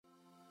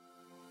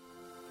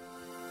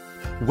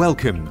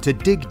Welcome to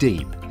Dig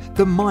Deep,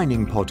 the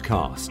mining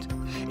podcast.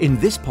 In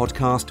this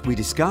podcast, we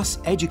discuss,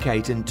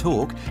 educate and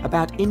talk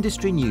about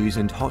industry news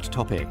and hot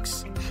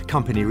topics,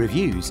 company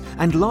reviews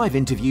and live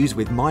interviews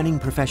with mining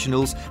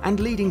professionals and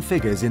leading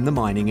figures in the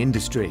mining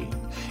industry.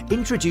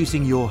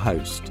 Introducing your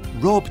host,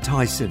 Rob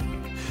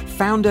Tyson,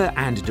 founder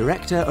and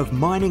director of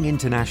Mining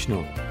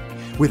International.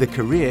 With a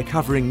career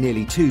covering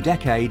nearly 2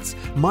 decades,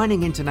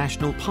 Mining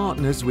International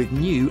partners with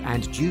new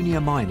and junior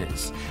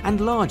miners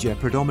and larger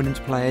predominant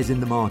players in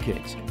the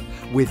market.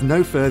 With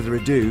no further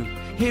ado,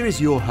 here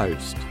is your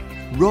host,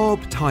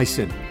 Rob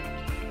Tyson.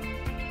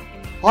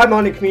 Hi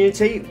mining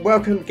community,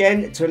 welcome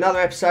again to another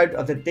episode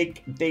of the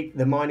Dig Deep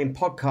the Mining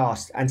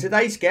podcast, and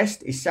today's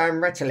guest is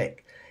Sam Retallack,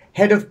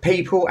 Head of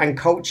People and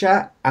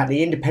Culture at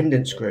the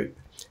Independence Group,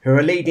 who are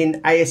a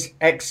leading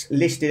ASX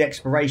listed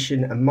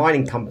exploration and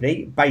mining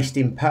company based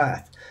in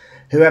Perth,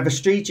 who have a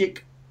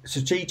strategic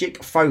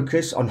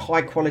focus on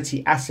high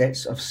quality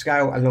assets of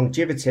scale and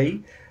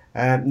longevity,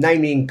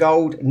 namely in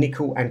gold,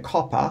 nickel and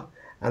copper,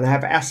 and they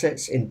have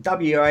assets in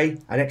WA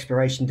and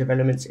exploration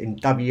developments in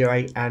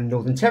WA and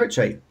Northern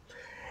Territory.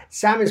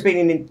 Sam has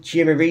been in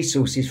human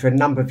resources for a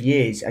number of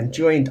years and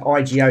joined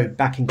IGO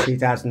back in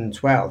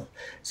 2012.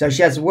 So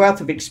she has a wealth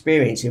of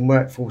experience in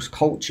workforce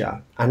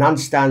culture and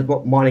understands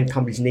what mining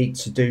companies need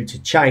to do to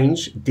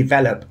change,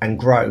 develop and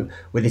grow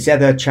with this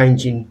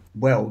ever-changing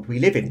world we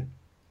live in.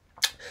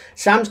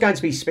 Sam's going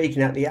to be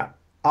speaking at the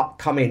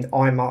upcoming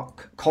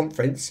IMARC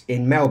conference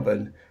in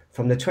Melbourne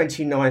from the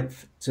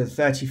 29th to the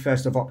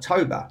 31st of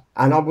October.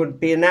 And I would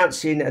be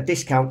announcing a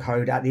discount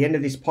code at the end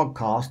of this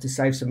podcast to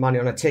save some money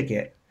on a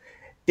ticket.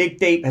 Dig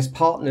Deep has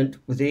partnered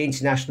with the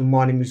International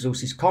Mining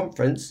Resources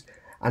Conference,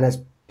 and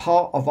as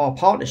part of our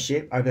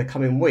partnership over the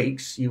coming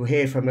weeks, you'll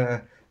hear from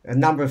a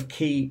number of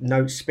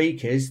keynote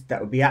speakers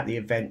that will be at the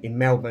event in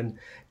Melbourne,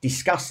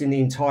 discussing the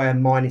entire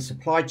mining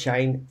supply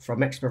chain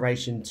from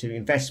exploration to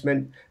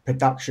investment,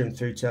 production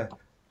through to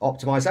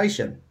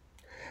optimization.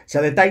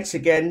 So the dates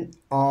again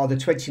are the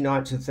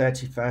 29th to the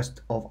 31st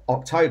of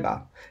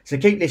October. So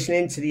keep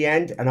listening to the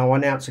end and I'll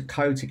announce a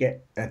code to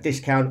get a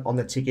discount on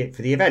the ticket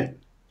for the event.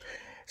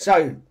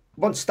 So,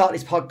 want to start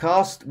this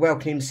podcast,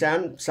 welcome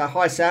Sam. So,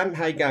 hi Sam,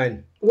 how you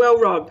going? Well,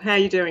 Rob, how are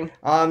you doing?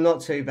 I'm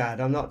not too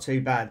bad.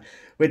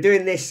 We're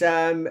doing this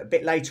a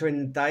bit later in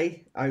the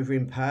day over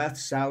in Perth.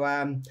 So,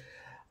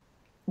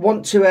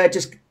 want to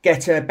just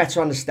get a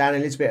better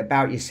understanding a little bit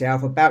about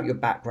yourself, about your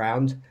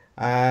background,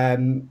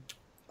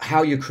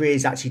 how your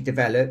career's actually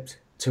developed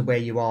to where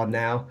you are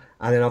now.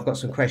 And then I've got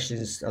some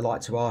questions I'd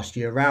like to ask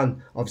you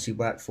around, obviously,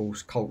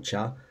 workforce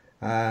culture,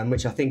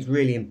 which I think is a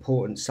really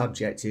important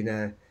subject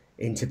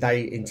in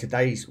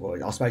today's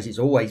world. I suppose it's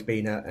always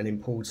been an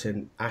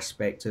important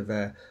aspect of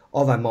a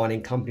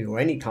mining company or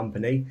any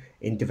company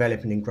in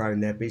developing and growing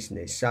their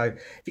business. So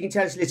if you can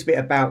tell us a little bit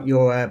about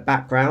your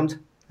background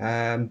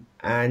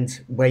and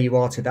where you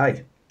are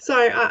today. So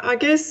I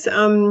guess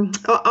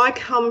I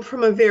come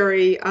from a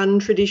very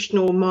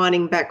untraditional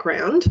mining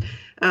background.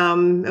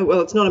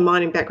 Well, it's not a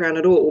mining background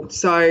at all.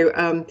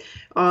 So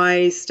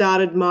I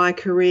started my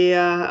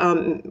career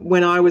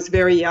when I was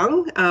very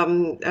young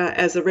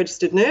as a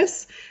registered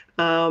nurse.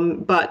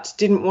 But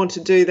didn't want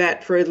to do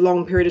that for a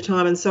long period of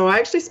time. And so I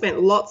actually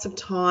spent lots of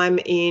time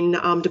in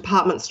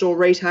department store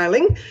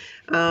retailing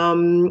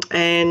and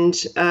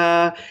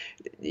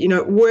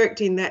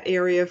worked in that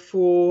area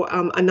for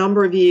a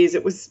number of years.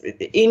 It was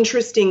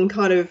interesting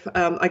kind of,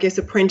 I guess,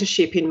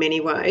 apprenticeship in many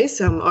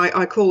ways.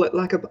 I call it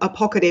like a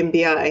pocket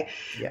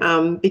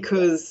MBA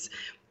because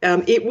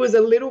it was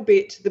a little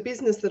bit, the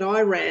business that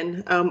I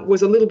ran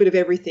was a little bit of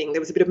everything.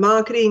 There was a bit of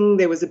marketing,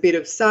 there was a bit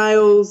of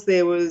sales,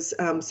 there was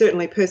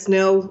certainly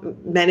personnel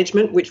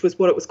management, which was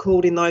what it was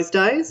called in those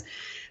days.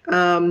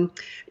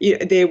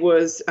 There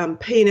was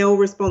P&L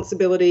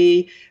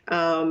responsibility,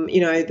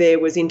 there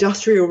was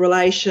industrial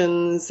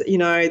relations,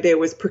 there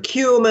was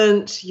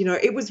procurement,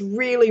 it was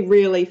really,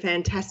 really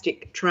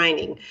fantastic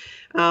training.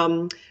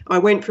 I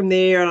went from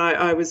there and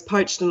I was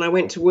poached and I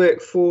went to work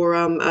for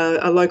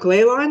a local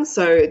airline.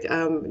 So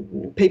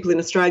people in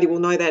Australia will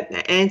know that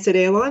Ansett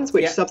Airlines,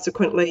 which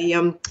subsequently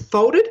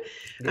folded.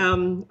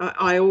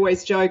 I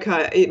always joke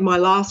my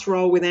last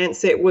role with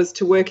Ansett was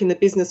to work in the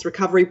business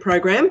recovery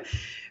program,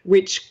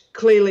 which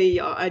clearly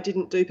I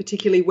didn't do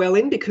particularly well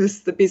in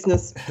because the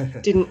business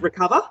didn't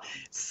recover.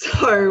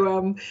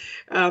 So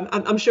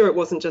I'm sure it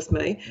wasn't just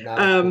me. No, of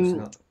course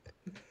not.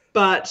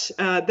 But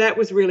that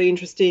was really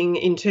interesting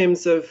in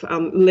terms of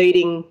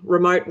leading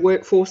remote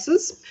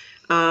workforces,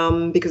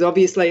 because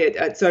obviously,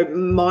 so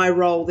my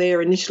role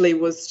there initially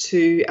was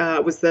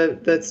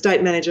the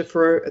state manager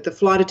for the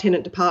flight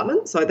attendant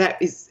department. So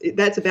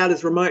that's about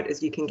as remote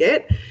as you can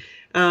get.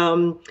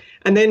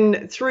 And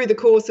then through the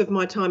course of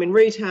my time in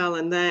retail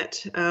and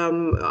that,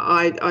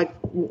 I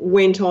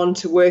went on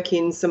to work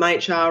in some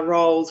HR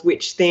roles,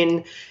 which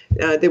then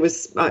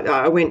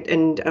I went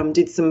and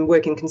did some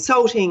work in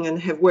consulting and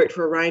have worked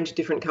for a range of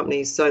different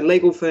companies, so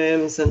legal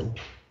firms, and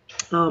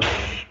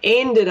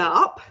ended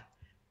up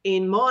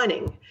in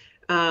mining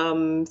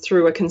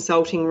through a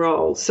consulting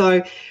role.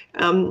 So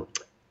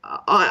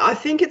I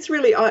think it's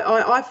really,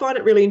 I find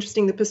it really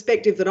interesting. The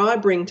perspective that I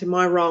bring to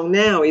my role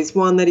now is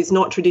one that is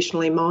not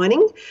traditionally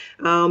mining,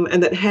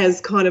 and that has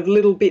kind of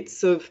little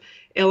bits of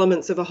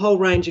elements of a whole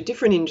range of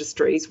different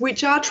industries,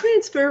 which are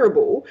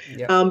transferable,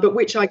 but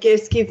which I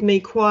guess give me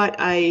quite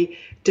a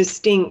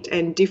distinct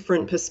and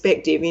different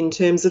perspective in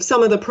terms of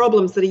some of the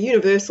problems that are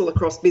universal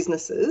across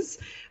businesses,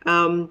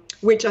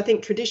 which I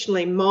think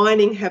traditionally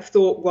mining have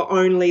thought were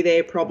only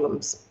their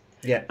problems.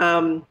 Yeah.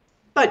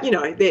 But, you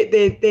know,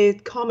 they're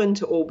common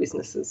to all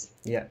businesses.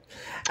 Yeah.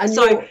 And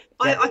so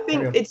I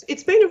think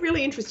it's been a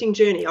really interesting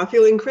journey. I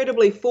feel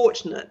incredibly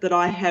fortunate that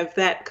I have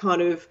that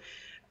kind of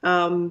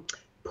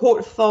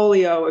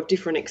portfolio of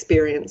different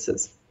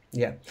experiences.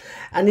 Yeah.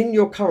 And in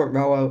your current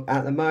role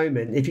at the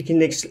moment, if you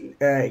can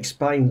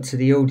explain to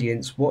the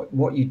audience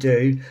what you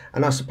do,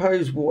 and I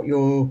suppose what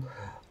your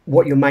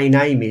main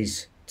aim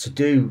is to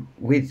do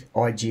with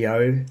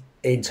IGO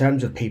in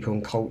terms of people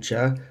and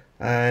culture.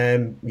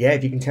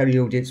 If you can tell the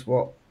audience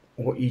what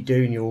you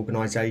do in your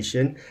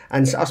organisation,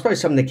 and I suppose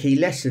some of the key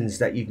lessons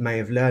that you may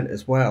have learnt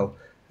as well.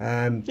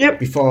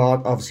 Before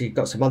I've obviously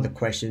got some other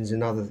questions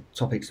and other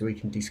topics that we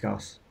can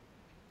discuss.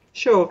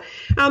 Sure.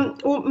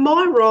 Well,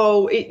 my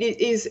role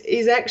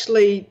is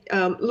actually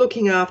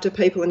looking after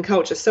people and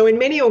culture. So in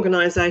many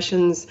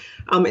organisations,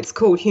 it's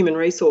called human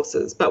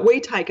resources, but we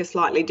take a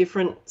slightly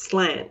different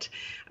slant.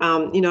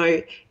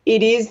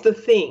 It is the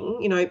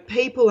thing,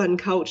 people and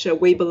culture,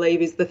 we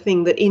believe, is the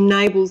thing that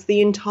enables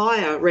the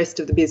entire rest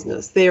of the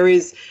business. There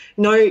is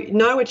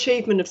no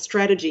achievement of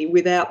strategy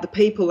without the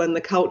people and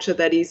the culture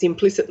that is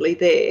implicitly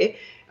there.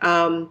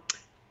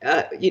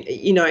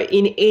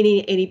 In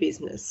any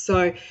business.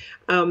 So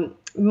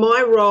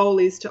my role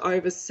is to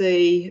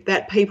oversee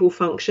that people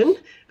function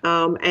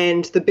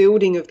and the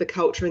building of the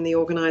culture in the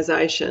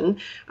organisation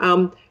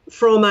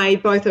from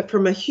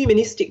a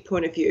humanistic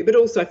point of view, but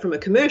also from a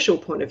commercial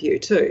point of view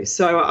too.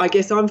 So I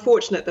guess I'm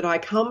fortunate that I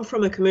come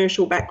from a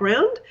commercial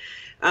background,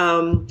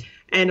 and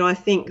I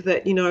think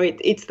that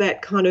it's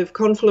that kind of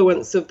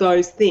confluence of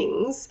those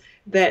things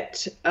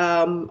that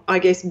I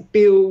guess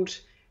build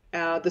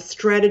the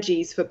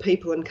strategies for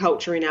people and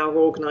culture in our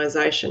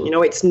organisation.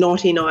 It's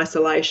not in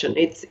isolation.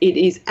 It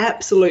is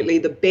absolutely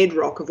the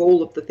bedrock of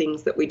all of the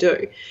things that we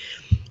do.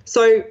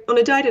 So on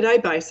a day-to-day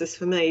basis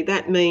for me,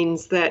 that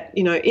means that,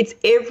 it's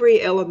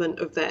every element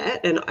of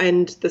that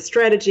and the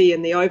strategy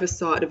and the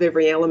oversight of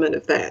every element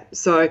of that.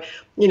 So,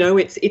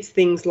 it's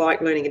things like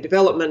learning and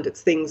development,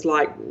 it's things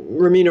like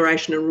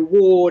remuneration and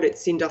reward,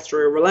 it's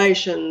industrial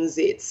relations,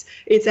 it's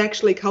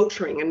actually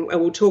culturing. And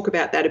we'll talk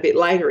about that a bit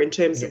later in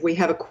terms of we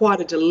have quite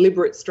a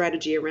deliberate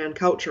strategy around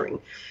culturing.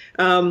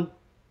 Look,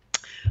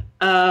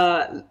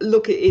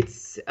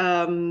 it's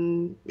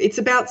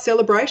about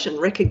celebration,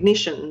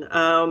 recognition.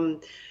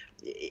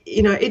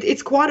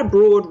 It's quite a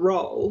broad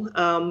role,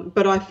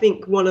 but I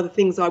think one of the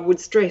things I would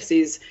stress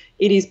is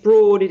it is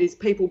broad, it is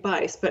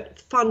people-based,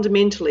 but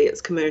fundamentally it's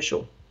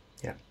commercial.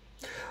 Yeah.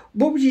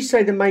 What would you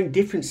say the main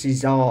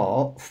differences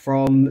are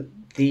from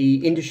the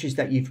industries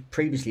that you've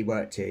previously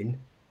worked in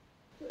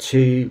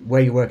to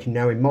where you're working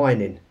now in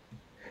mining?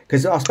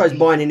 Because I suppose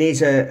mining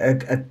is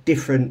a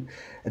different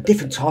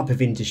type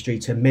of industry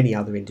to many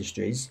other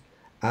industries,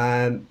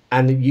 and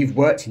you've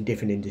worked in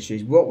different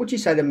industries. What would you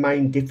say the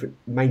main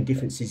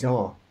differences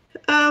are?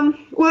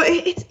 Well,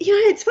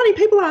 it's funny.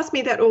 People ask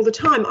me that all the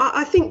time.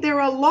 I think there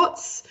are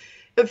lots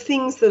of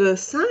things that are the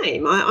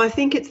same. I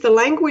think it's the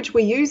language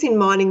we use in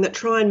mining that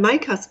try and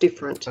make us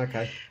different.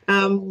 Okay.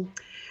 I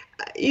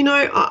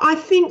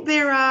think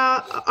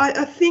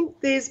I think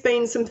there's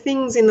been some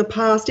things in the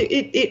past.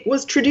 It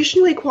was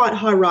traditionally quite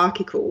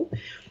hierarchical.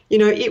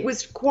 It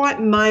was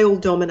quite male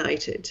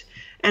dominated.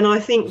 And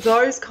I think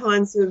those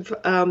kinds of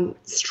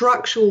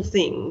structural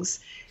things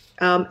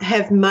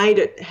have made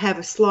it have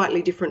a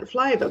slightly different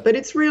flavour. But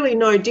it's really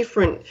no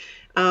different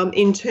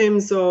in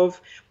terms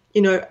of,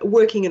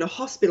 working in a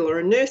hospital or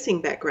a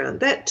nursing background.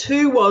 That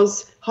too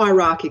was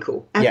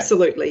hierarchical,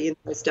 absolutely, in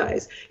those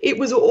days. It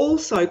was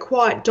also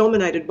quite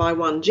dominated by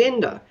one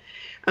gender.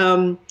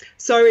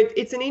 So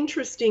it's an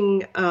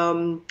interesting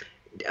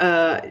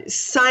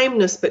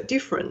sameness but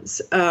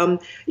difference.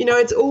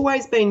 It's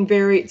always been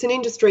it's an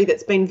industry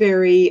that's been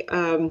very,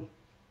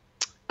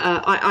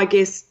 I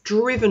guess,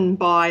 driven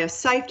by a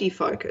safety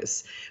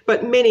focus,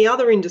 but many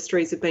other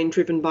industries have been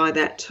driven by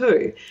that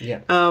too. Yeah.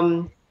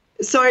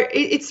 So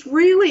it's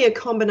really a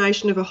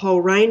combination of a whole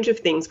range of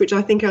things, which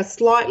I think are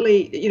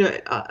slightly,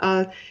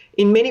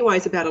 in many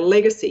ways about a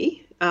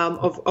legacy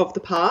of the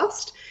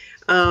past.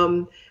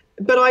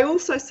 But I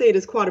also see it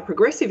as quite a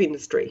progressive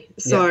industry.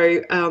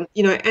 So, and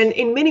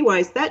in many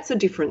ways that's a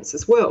difference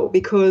as well,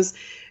 because,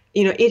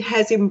 it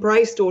has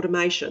embraced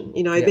automation.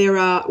 There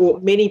are, or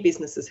many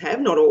businesses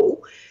have, not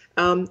all.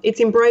 It's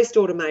embraced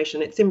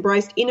automation. It's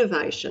embraced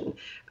innovation.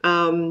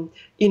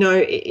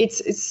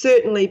 It's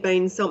certainly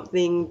been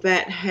something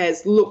that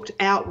has looked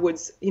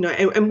outwards,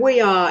 and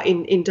we are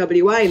in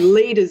WA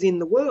leaders in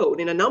the world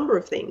in a number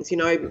of things,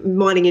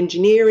 mining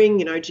engineering,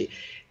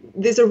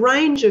 there's a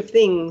range of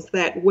things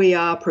that we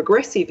are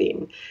progressive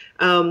in.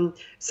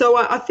 So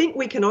I think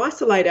we can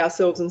isolate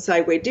ourselves and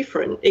say we're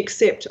different,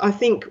 except I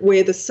think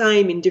we're the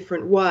same in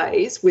different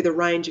ways with a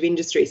range of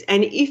industries.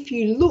 And if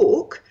you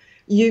look,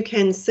 you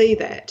can see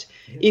that.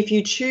 If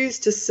you choose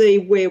to see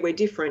where we're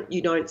different,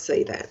 you don't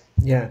see that.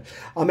 Yeah.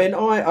 I mean,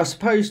 I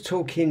suppose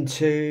talking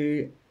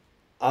to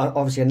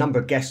obviously a number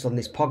of guests on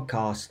this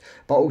podcast,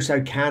 but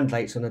also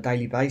candidates on a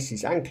daily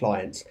basis and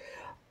clients,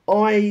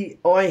 I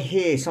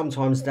hear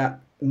sometimes that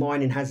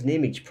mining has an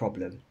image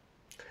problem.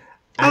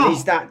 And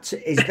is that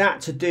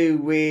to do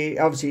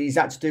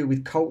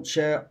with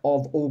culture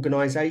of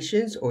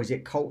organisations, or is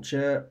it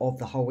culture of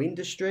the whole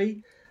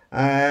industry?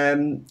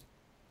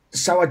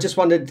 So I just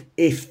wondered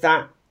if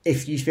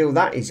you feel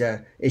that is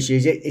a issue.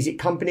 Is it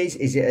companies?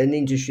 Is it an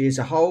industry as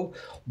a whole?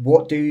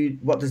 What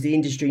does the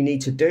industry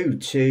need to do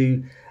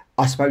to,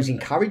 I suppose,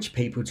 encourage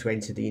people to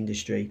enter the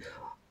industry?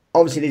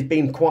 Obviously, there's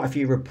been quite a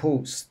few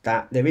reports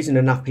that there isn't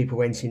enough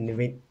people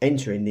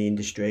entering the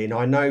industry. And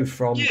I know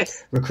from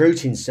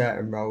recruiting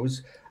certain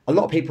roles, a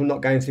lot of people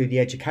not going through the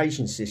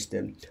education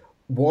system.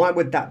 Why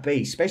would that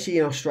be? Especially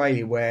in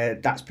Australia, where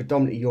that's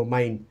predominantly your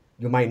main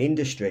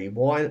industry.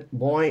 Why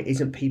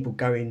aren't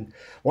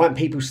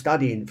people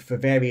studying for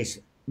various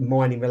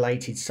mining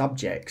related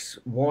subjects?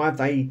 Why are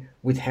they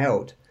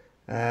withheld?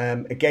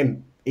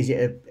 Again, is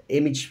it an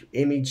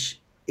image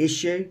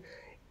issue?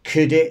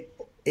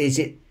 Is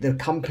it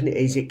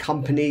companies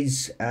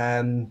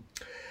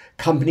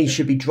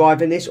should be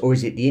driving this, or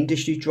is it the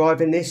industry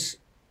driving this?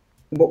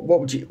 What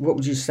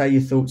would you say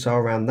your thoughts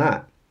are around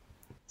that?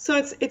 So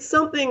it's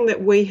something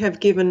that we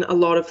have given a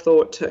lot of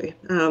thought to.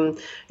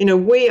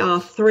 We are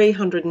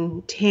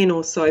 310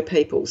 or so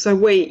people. So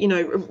we,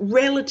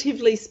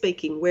 relatively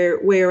speaking, we're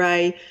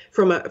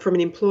from an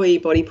employee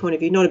body point of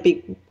view, not a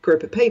big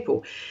group of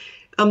people.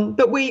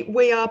 But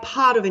we are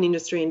part of an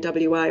industry in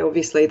WA,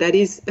 obviously, that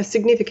is a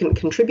significant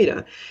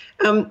contributor.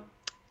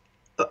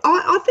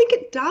 I think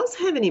it does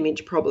have an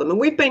image problem, and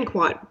we've been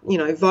quite,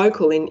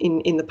 vocal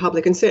in the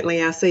public, and certainly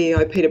our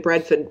CEO Peter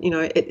Bradford,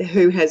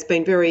 who has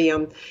been very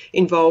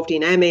involved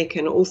in AMEC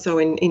and also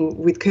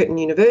with Curtin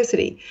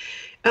University.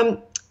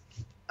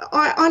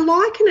 I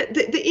liken it.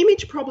 The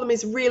image problem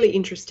is really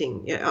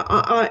interesting,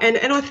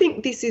 and I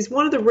think this is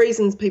one of the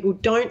reasons people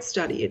don't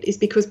study it, is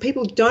because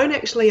people don't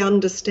actually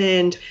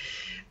understand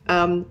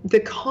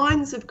the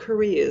kinds of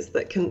careers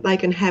that they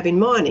can have in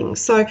mining.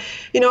 So,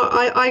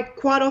 I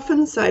quite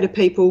often say to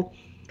people,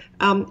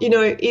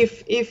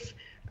 if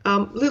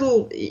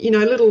little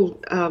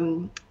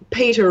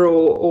Peter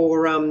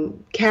or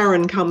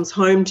Karen comes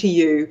home to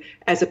you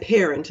as a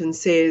parent and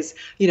says,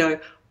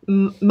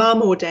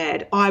 Mum or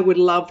Dad, I would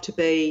love to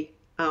be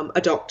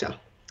a doctor.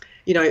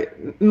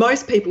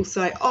 Most people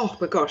say, oh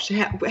my gosh,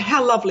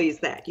 how lovely is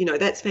that?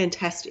 That's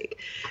fantastic.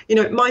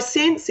 My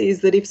sense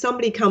is that if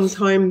somebody comes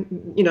home,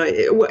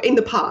 in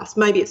the past,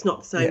 maybe it's not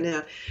the same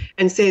now,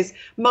 and says,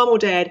 Mum or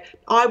Dad,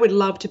 I would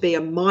love to be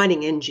a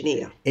mining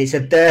engineer. It's a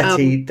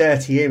dirty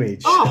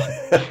image.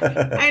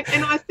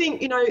 And I think,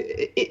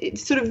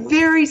 it's sort of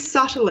very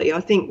subtly, I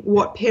think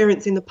what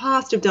parents in the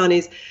past have done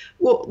is,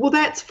 well,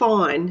 that's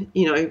fine,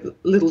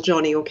 little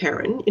Johnny or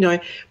Karen,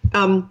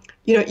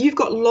 you've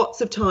got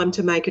lots of time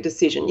to make a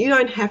decision. You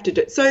don't have to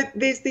do it. So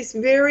there's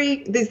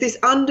this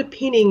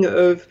underpinning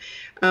of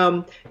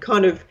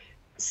kind of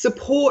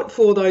support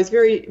for those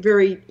very,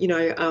 very,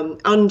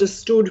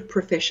 understood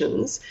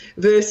professions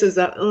versus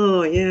that's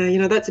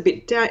a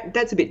bit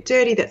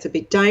dirty, that's a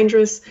bit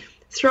dangerous.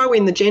 Throw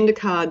in the gender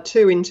card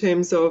too, in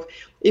terms of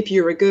if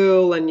you're a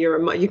girl and you're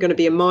going to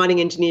be a mining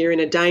engineer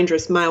in a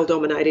dangerous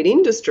male-dominated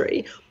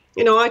industry.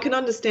 I can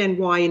understand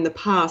why in the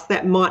past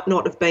that might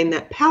not have been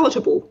that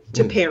palatable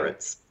to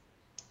parents.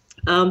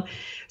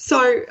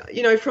 So,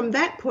 from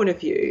that point of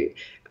view,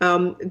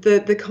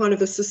 the kind of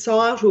the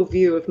societal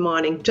view of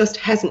mining just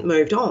hasn't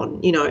moved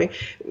on. We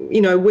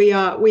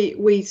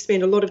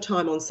spend a lot of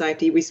time on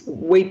safety. We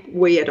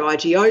at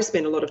IGO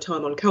spend a lot of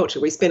time on culture.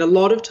 We spend a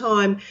lot of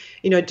time,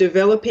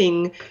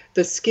 developing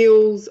the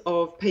skills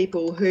of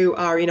people who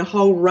are in a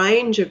whole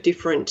range of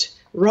different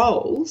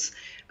roles.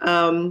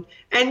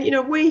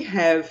 We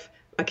have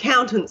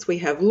accountants, we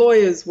have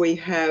lawyers, we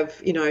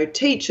have,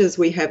 teachers,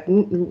 we have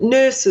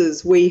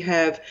nurses, we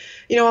have,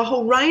 a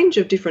whole range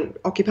of different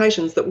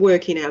occupations that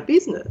work in our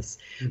business.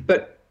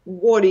 But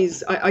what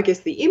is, I guess,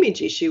 the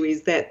image issue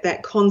is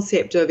that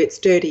concept of it's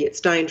dirty,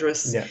 it's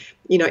dangerous,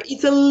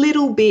 it's a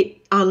little bit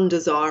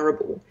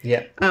undesirable.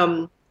 Yeah.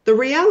 The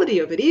reality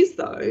of it is,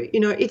 though,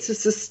 it's a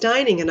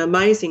sustaining and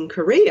amazing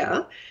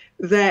career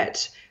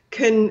that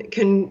can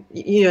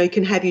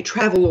have you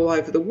travel all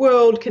over the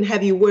world, can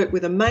have you work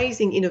with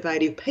amazing,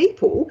 innovative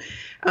people.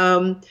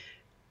 And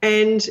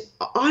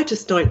I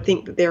just don't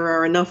think that there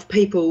are enough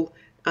people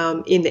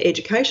in the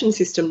education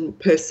system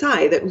per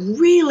se that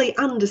really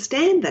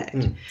understand that.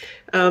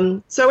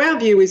 So our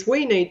view is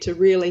we need to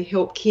really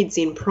help kids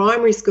in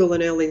primary school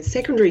and early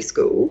secondary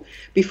school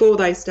before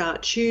they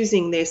start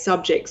choosing their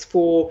subjects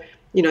for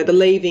the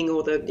leaving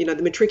or the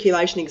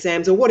matriculation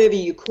exams or whatever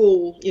you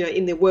call,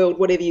 in the world,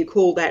 whatever you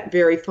call that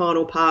very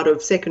final part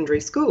of secondary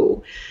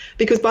school.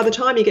 Because by the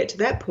time you get to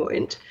that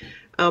point,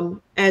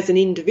 as an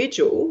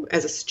individual,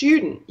 as a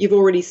student, you've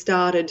already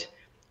started,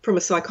 from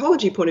a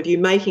psychology point of view,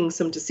 making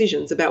some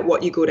decisions about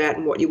what you're good at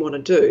and what you want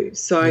to do.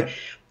 So,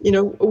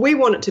 we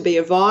want it to be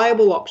a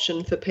viable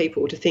option for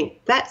people to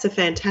think that's a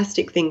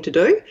fantastic thing to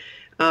do.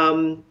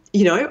 I'm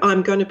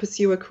going to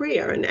pursue a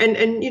career and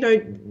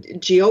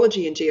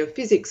geology and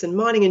geophysics and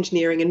mining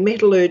engineering and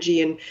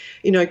metallurgy and,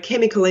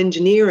 chemical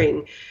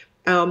engineering,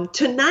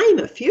 to name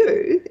a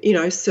few,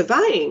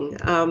 surveying,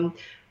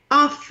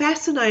 are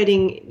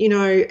fascinating,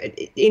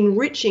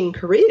 enriching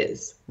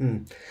careers.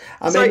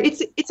 So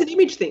it's an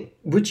image thing.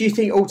 Would you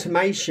think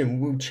automation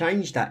will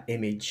change that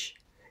image?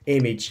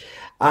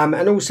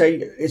 And also,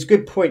 it's a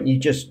good point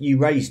you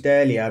raised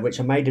earlier, which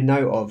I made a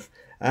note of.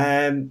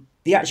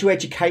 The actual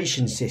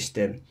education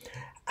system,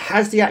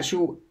 has the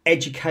actual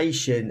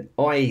education,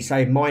 i.e.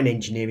 say mine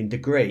engineering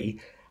degree,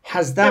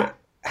 has the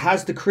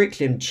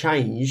curriculum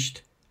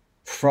changed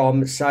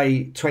from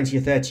say 20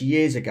 or 30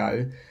 years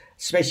ago,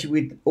 especially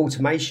with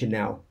automation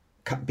now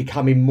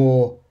becoming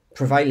more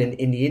prevalent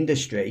in the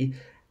industry?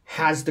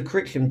 Has the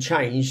curriculum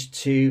changed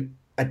to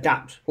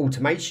adapt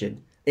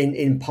automation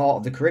in part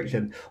of the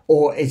curriculum,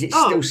 or is it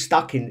still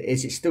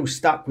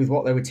stuck with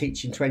what they were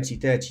teaching 20,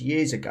 30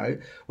 years ago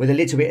with a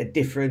little bit of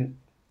different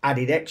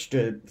added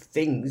extra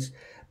things,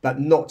 but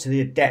not to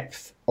the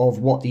depth of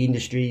what the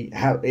industry,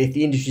 if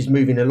the industry is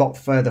moving a lot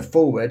further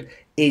forward,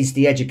 is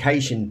the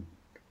education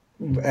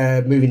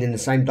moving in the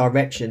same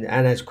direction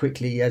and as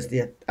quickly as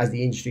the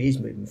industry is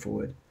moving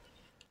forward?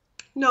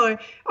 No,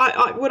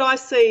 what I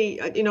see,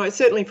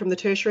 certainly from the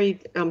tertiary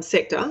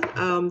sector,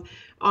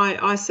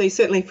 I see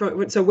certainly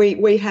so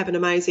we have an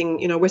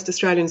amazing, West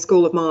Australian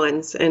School of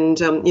Mines,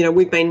 and,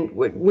 we've been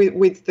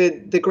with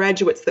the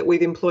graduates that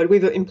we've employed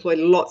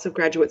lots of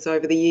graduates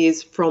over the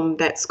years from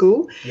that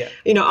school. Yeah.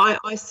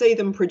 I see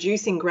them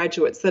producing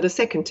graduates that are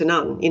second to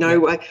none.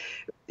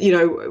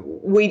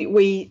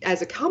 We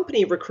as a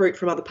company recruit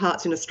from other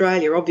parts in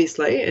Australia,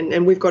 obviously,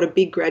 and we've got a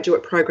big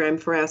graduate program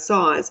for our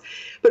size.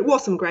 But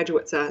WASM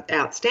graduates are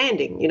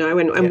outstanding,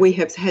 and we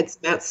have had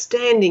some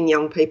outstanding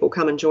young people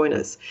come and join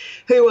us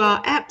who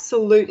are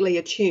absolutely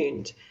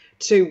attuned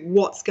to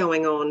what's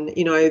going on.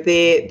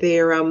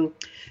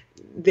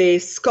 Their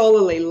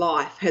scholarly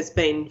life has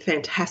been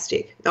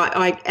fantastic.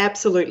 I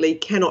absolutely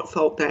cannot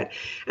fault that.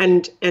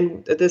 And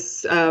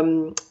this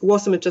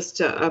WASM had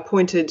just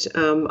appointed,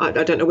 I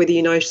don't know whether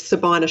you know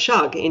Sabina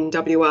Shug in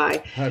WA.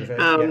 Heard of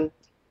it,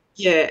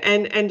 yeah,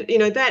 and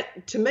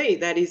that, to me,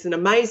 that is an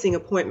amazing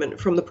appointment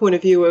from the point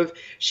of view of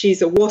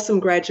she's a WASM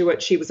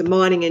graduate, she was a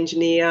mining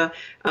engineer,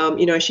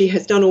 she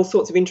has done all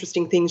sorts of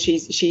interesting things.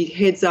 She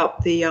heads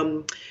up the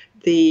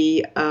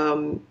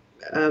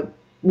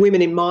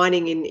women in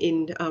mining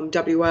in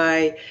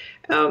WA,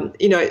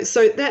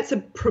 so that's a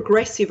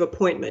progressive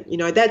appointment.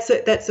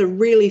 That's a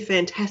really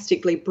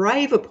fantastically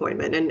brave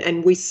appointment,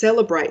 and we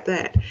celebrate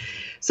that.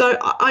 So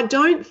I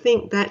don't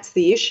think that's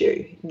the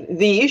issue.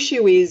 The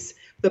issue is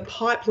the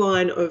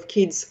pipeline of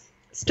kids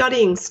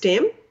studying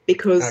STEM,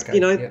 because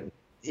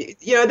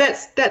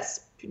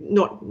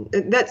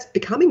that's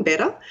becoming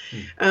better.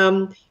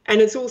 And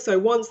it's also,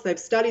 once they've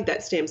studied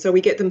that STEM, so we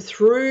get them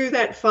through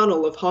that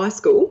funnel of high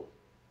school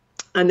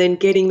and then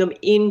getting them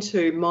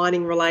into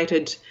mining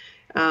related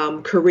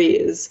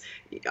careers.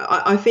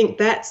 I think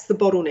that's the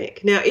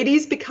bottleneck. Now, it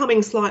is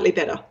becoming slightly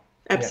better,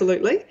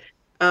 absolutely.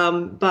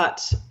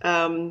 But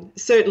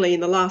certainly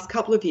in the last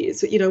couple of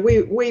years,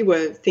 we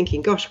were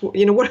thinking, gosh, what are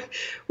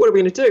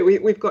we going to do?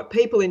 We've got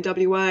people in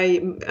WA,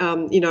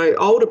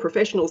 older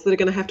professionals that are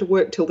going to have to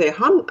work till they're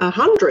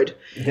 100,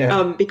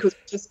 because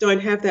we just don't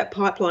have that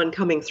pipeline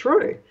coming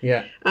through.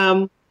 Yeah.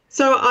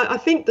 So I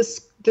think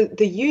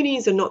the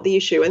unis are not the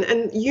issue,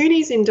 and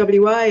unis in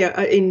WA,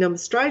 in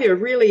Australia, are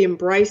really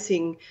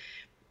embracing,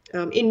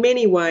 in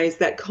many ways,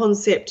 that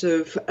concept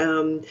of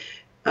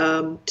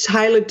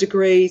tailored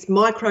degrees,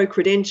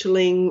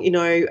 micro-credentialing.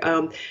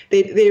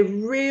 They're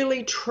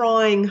really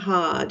trying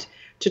hard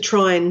to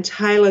try and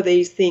tailor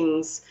these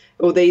things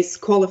or these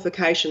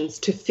qualifications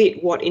to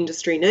fit what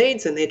industry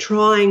needs, and they're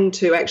trying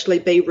to actually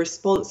be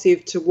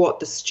responsive to what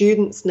the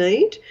students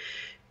need.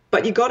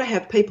 But you've got to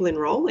have people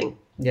enrolling.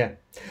 Yeah.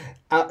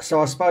 So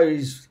I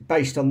suppose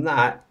based on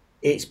that,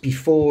 it's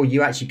before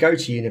you actually go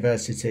to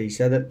university,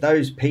 so that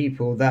those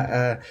people that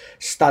are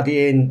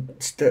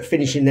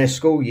finishing their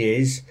school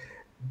years,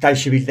 they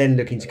should be then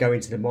looking to go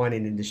into the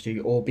mining industry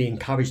or be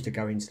encouraged to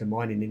go into the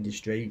mining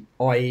industry,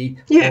 i.e.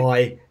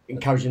 by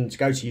encouraging them to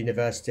go to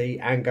university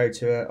and go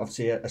to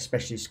a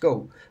specialist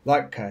school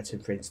like Curtin,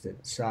 for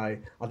instance. So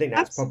I think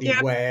that's probably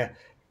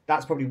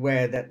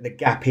where the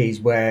gap is,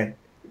 where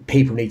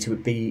people need to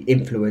be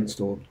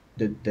influenced, or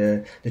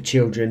the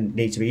children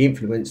need to be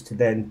influenced to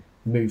then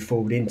move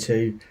forward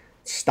into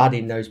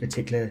studying those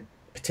particular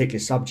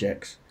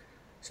subjects.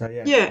 So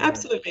yeah,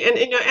 absolutely.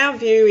 And our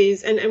view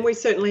is, and we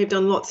certainly have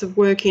done lots of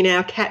work in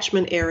our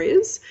catchment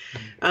areas,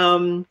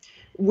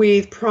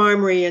 with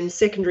primary and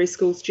secondary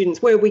school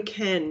students where we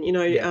can,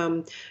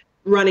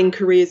 running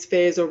careers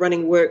fairs or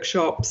running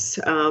workshops,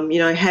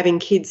 having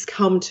kids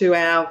come to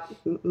our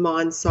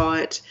mine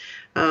site,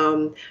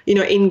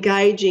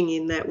 engaging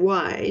in that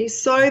way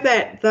so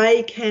that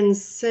they can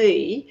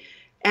see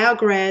our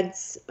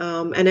grads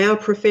and our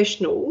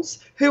professionals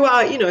who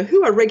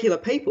are regular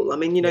people. I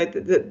mean, I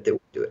think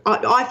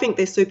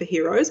they're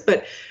superheroes,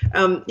 but,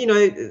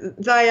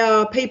 they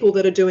are people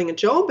that are doing a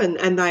job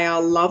and they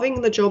are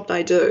loving the job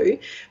they do.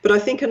 But I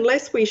think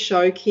unless we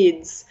show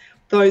kids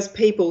those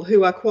people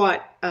who are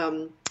quite,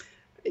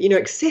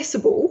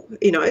 accessible,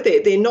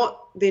 they're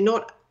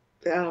not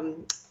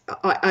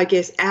I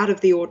guess, out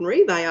of the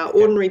ordinary. They are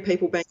ordinary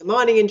people being a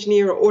mining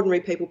engineer or ordinary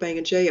people being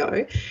a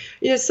geo.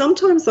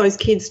 Sometimes those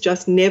kids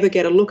just never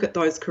get a look at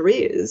those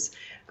careers.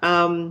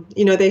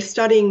 They're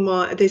studying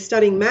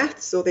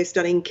maths, or they're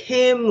studying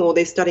chem, or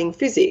they're studying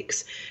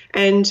physics,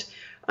 and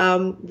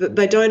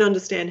they don't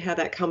understand how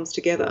that comes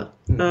together.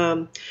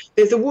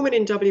 There's a woman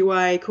in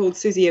WA called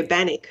Susie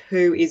Urbanik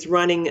who is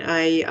running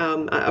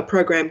a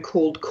program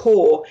called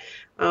CORE,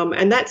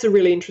 and that's a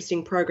really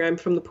interesting program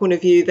from the point of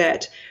view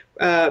that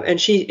and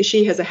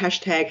she has a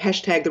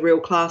hashtag the real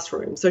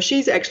classroom. So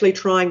she's actually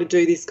trying to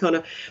do this kind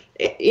of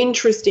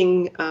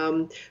interesting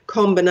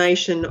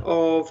combination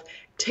of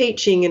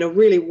teaching in a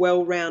really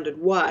well-rounded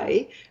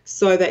way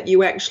so that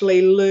you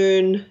actually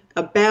learn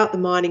about the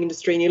mining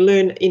industry and you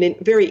learn in a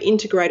very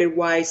integrated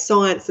way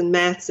science and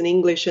maths and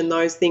English and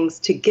those things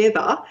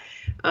together,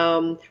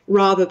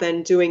 rather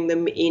than doing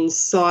them in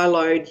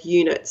siloed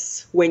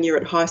units when you're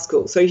at high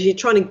school. So you're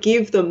trying to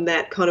give them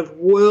that kind of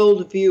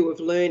world view of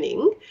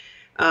learning,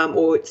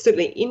 or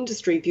certainly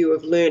industry view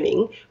of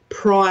learning,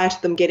 prior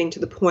to them getting to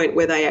the point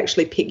where they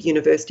actually pick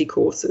university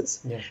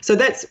courses. Yeah. So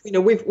that's,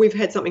 we've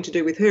had something to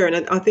do with her,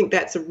 and I think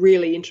that's a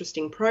really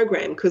interesting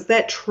program because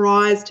that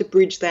tries to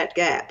bridge that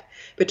gap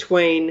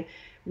between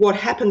what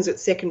happens at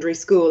secondary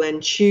school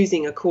and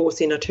choosing a course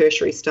in a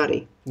tertiary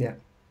study. Yeah.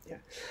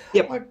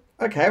 Yep.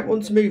 Okay, I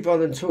want to move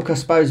on and talk, I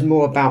suppose,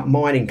 more about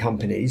mining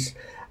companies.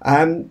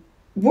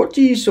 What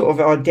do you sort of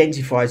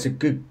identify as a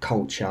good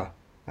culture?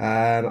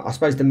 I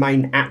suppose the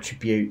main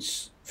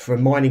attributes for a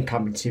mining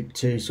company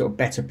to sort of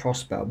better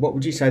prosper. What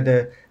would you say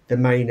the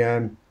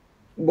main?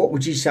 What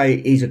would you say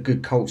is a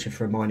good culture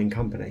for a mining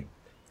company?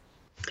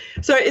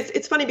 So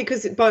it's funny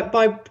because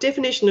by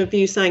definition of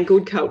you saying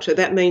good culture,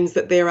 that means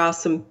that there are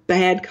some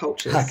bad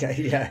cultures. Okay,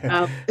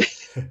 yeah.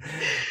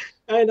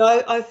 And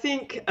I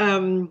think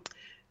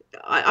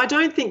I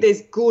don't think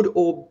there's good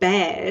or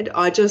bad.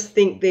 I just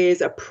think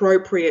there's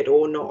appropriate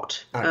or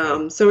not.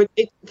 Okay. So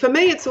for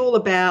me, it's all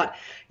about,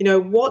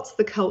 what's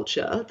the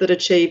culture that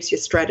achieves your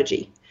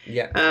strategy?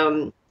 Yeah.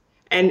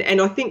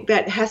 And I think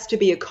that has to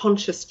be a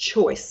conscious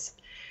choice.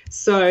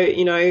 So,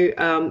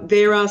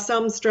 there are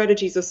some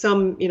strategies or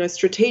some,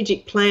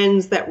 strategic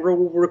plans that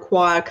will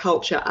require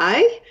culture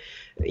A.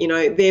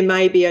 There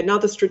may be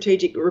another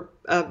strategic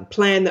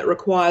plan that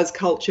requires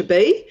culture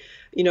B.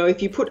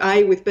 If you put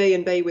A with B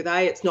and B with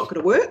A, it's not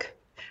going to work.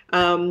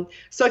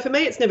 So for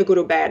me, it's never good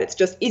or bad. It's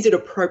just, is it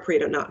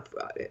appropriate or not?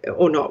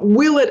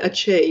 Will it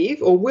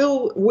achieve, or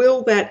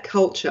will that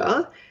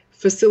culture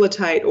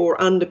facilitate or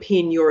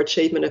underpin your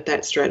achievement of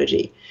that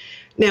strategy?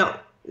 Now,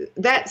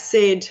 that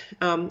said,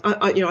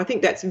 I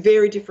think that's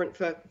very different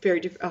for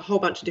a whole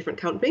bunch of different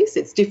companies.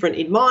 It's different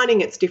in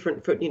mining. It's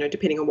different for,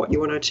 depending on what you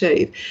want to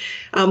achieve.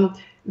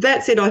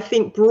 That said, I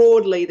think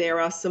broadly there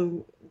are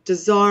some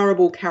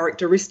desirable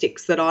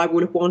characteristics that I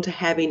would want to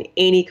have in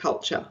any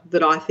culture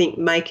that I think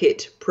make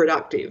it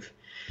productive.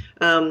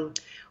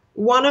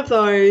 One of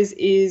those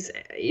is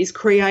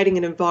creating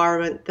an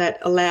environment that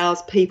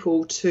allows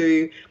people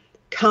to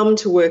come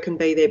to work and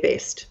be their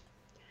best.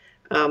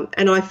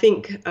 And I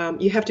think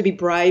you have to be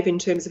brave in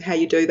terms of how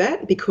you do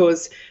that,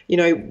 because,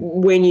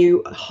 when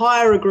you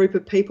hire a group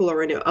of people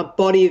or a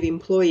body of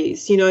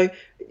employees,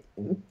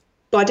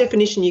 by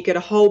definition, you get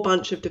a whole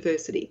bunch of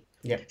diversity.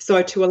 Yeah.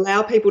 So to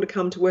allow people to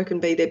come to work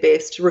and be their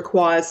best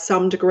requires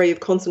some degree of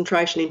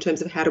concentration in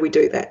terms of how do we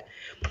do that.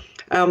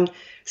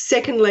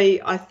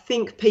 Secondly, I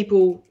think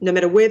people, no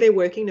matter where they're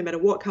working, no matter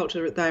what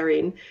culture they're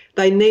in,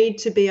 they need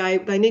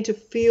to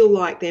feel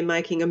like they're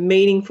making a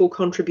meaningful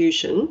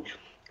contribution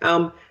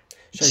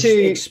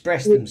to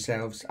express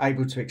themselves,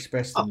 able to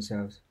express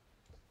themselves.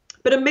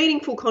 But a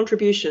meaningful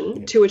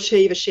contribution to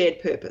achieve a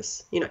shared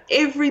purpose.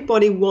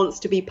 Everybody wants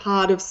to be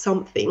part of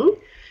something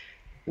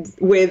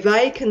where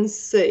they can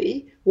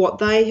see what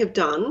they have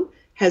done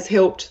has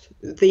helped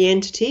the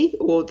entity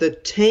or the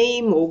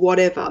team or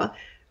whatever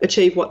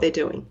achieve what they're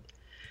doing.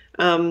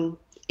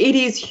 It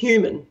is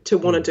human to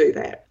want to do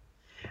that.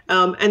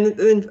 And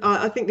then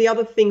I think the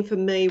other thing for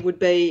me would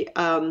be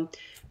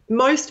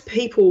most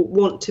people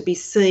want to be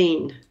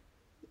seen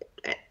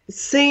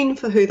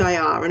for who they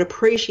are and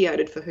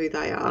appreciated for who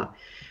they are.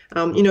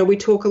 We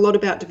talk a lot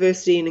about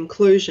diversity and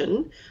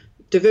inclusion.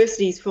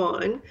 Diversity is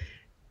fine.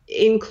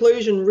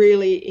 Inclusion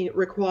really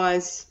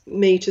requires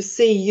me to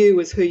see you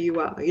as who you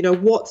are.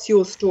 What's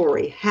your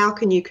story? How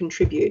can you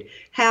contribute?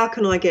 How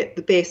can I get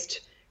the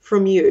best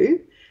from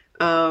you?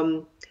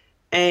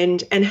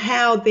 and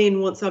how then,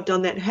 once I've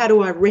done that, how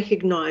do I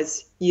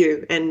recognise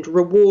you and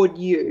reward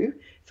you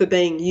for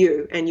being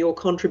you and your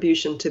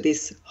contribution to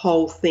this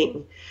whole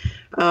thing?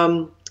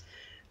 Now,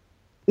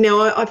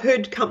 I've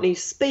heard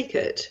companies speak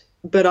it,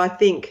 but I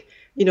think,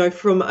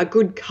 from a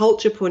good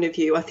culture point of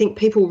view, I think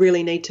people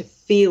really need to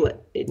feel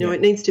it.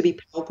 It needs to be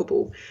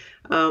palpable.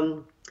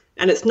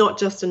 And it's not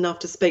just enough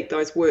to speak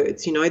those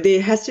words.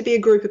 There has to be a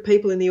group of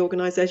people in the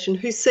organisation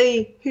who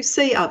see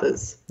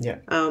others,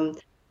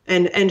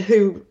 and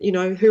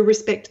who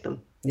respect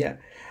them. Yeah.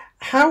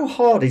 How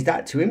hard is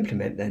that to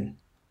implement then?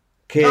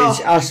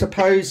 Because I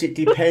suppose it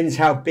depends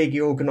how big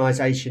your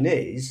organisation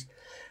is,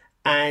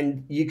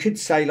 and you could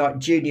say like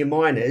junior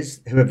miners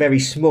who are very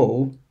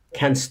small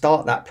can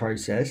start that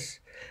process.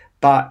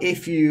 But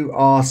if you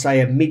are,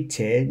 say, a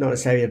mid-tier, not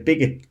necessarily a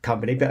bigger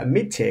company, but a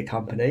mid-tier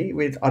company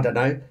with, I don't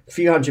know, a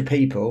few hundred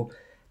people,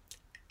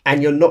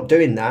 and you're not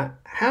doing that,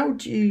 how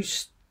do you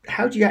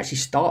actually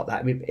start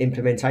that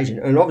implementation?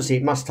 And obviously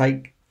it must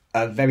take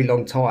a very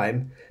long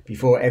time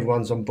before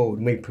everyone's on board,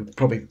 and we'd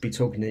probably be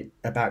talking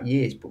about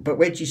years. But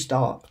where do you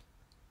start?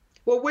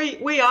 Well,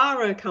 we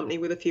are a company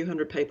with a few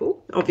hundred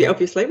people.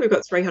 Obviously, we've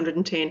got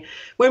 310.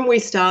 When we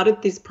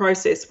started this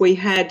process, we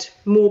had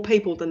more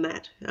people than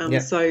that.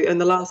 So in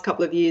the last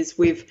couple of years,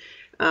 we've,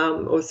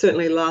 or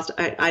certainly the last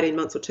 18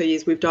 months or 2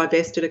 years, we've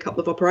divested a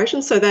couple of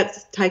operations. So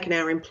that's taken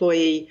our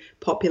employee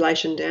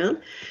population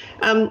down.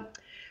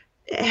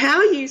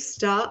 How you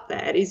start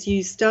that is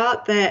you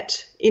start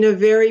that in a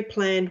very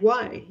planned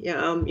way.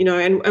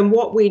 And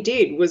what we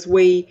did was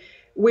we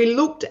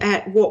looked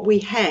at what we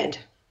had.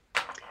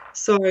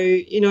 So,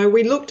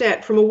 we looked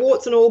at, from a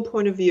warts and all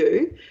point of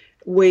view,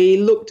 we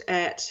looked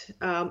at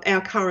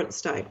our current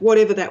state,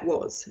 whatever that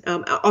was,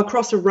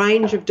 across a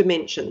range of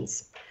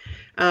dimensions.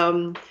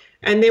 And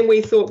then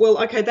we thought,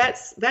 well, okay,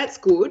 that's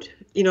good.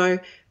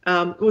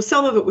 Well,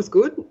 some of it was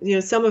good.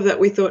 Some of that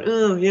we thought,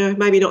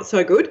 maybe not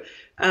so good.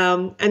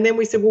 And then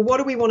we said, well, what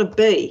do we want to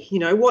be?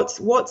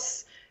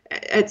 What's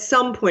at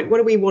some point, what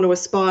do we want to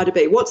aspire to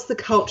be? What's the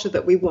culture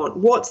that we want?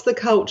 What's the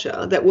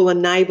culture that will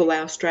enable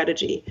our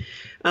strategy?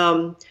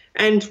 And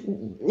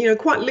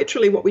quite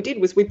literally what we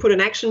did was we put an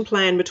action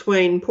plan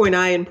between point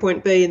A and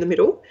point B in the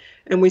middle,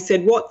 and we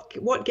said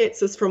what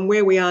gets us from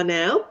where we are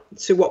now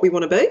to what we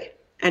want to be,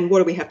 and what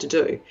do we have to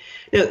do?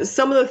 Now,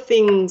 some of the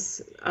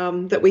things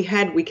that we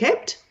had, we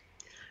kept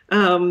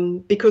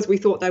because we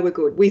thought they were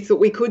good. We thought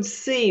we could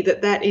see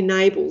that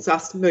enables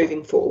us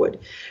moving forward.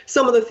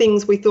 Some of the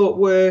things we thought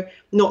were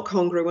not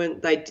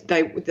congruent.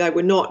 They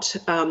were not,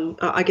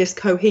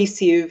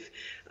 cohesive.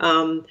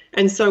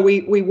 And so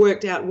we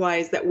worked out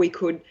ways that we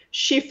could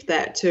shift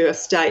that to a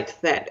state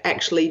that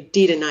actually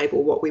did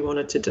enable what we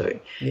wanted to do.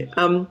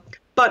 Yeah.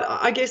 But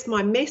I guess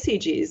my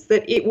message is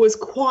that it was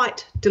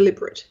quite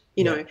deliberate.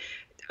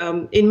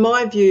 In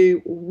my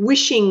view,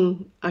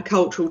 wishing a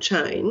cultural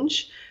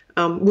change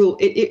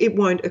it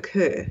won't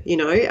occur.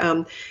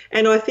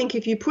 And I think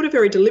if you put a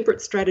very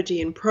deliberate strategy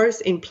in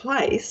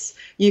place,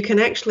 you can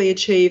actually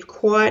achieve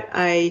quite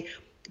a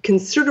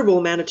considerable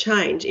amount of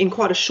change in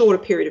quite a shorter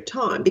period of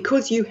time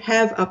because you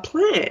have a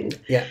plan.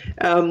 Yeah.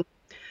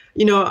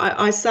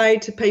 I say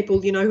to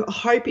people,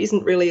 hope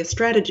isn't really a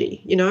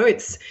strategy.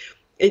 It's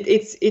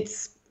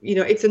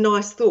a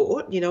nice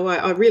thought.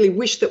 I really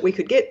wish that we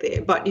could get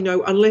there, but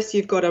unless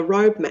you've got a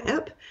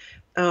roadmap,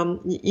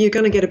 you're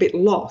going to get a bit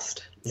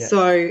lost. Yeah.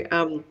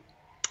 So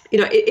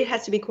it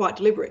has to be quite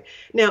deliberate.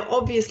 Now,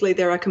 obviously,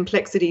 there are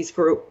complexities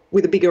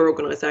with a bigger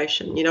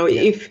organisation.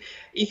 If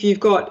you've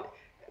got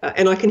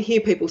and I can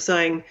hear people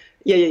saying,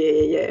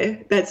 yeah,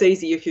 that's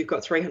easy if you've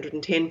got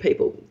 310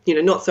 people,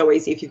 not so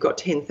easy if you've got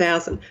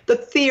 10,000. The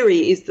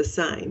theory is the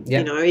same.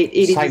 Yeah.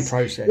 It same is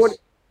process.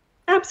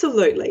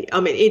 Absolutely. I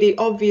mean, it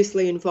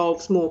obviously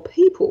involves more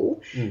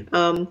people,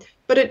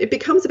 but it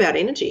becomes about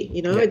energy.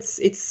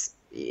 It's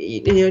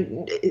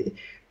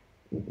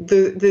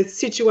the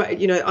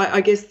situation.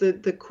 I guess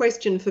the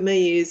question for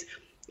me is,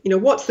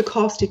 what's the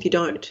cost if you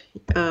don't?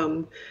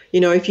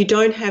 If you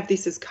don't have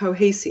this as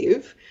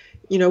cohesive,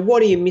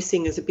 what are you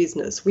missing as a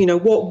business?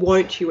 What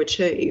won't you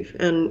achieve?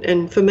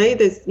 And for me,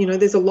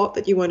 there's a lot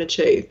that you won't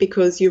achieve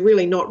because you're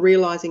really not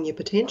realising your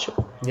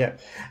potential. Yeah.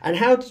 And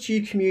how did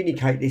you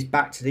communicate this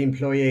back to the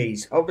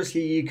employees?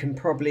 Obviously, you can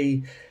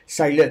probably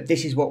say, look,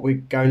 this is what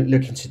we're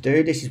looking to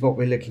do. This is what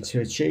we're looking to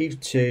achieve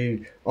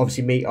to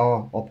obviously meet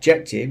our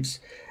objectives.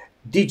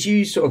 Did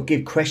you sort of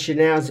give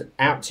questionnaires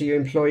out to your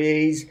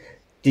employees?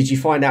 Did you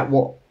find out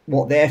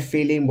what they're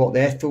feeling, what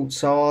their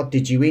thoughts are?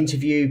 Did you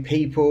interview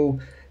people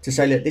to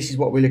say, look, this is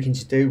what we're looking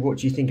to do. What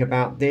do you think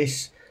about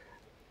this?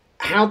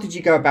 How did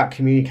you go about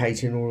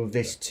communicating all of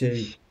this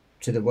to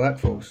the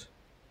workforce?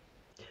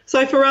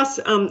 So for us,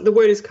 the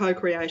word is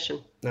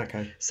co-creation.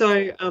 Okay.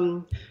 So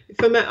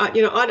for me,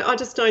 I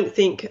just don't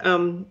think,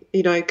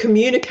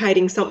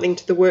 communicating something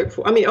to the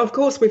workforce. I mean, of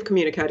course we've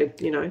communicated.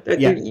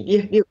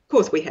 Of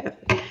course we have,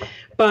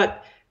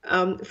 but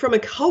from a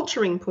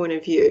culturing point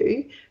of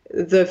view,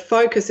 the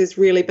focus has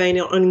really been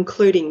on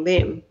including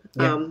them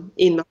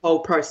in the whole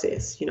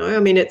process. I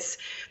mean,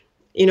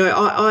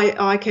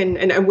 I can,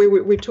 and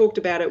we've talked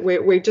about it.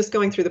 We're just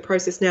going through the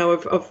process now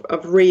of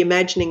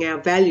reimagining our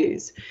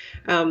values,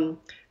 and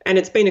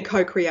it's been a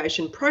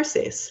co-creation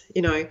process.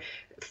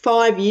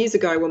 5 years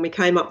ago when we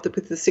came up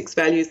with the 6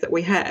 values that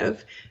we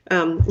have,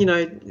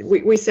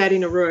 we sat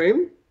in a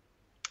room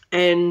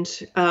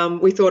and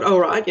we thought, all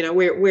right,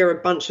 we're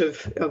a bunch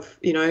of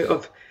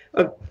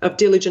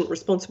diligent,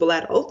 responsible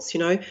adults.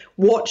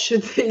 What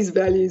should these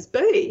values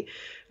be?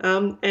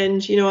 And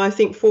I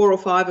think 4 or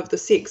 5 of the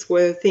 6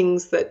 were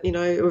things that,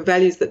 were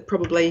values that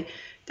probably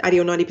 80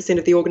 or 90%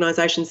 of the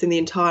organisations in the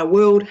entire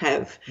world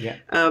have. Yeah.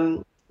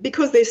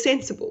 Because they're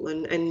sensible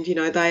and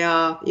they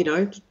are,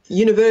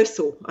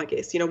 universal, I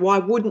guess. Why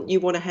wouldn't you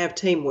want to have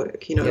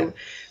teamwork?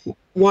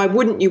 Why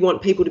wouldn't you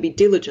want people to be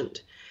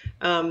diligent?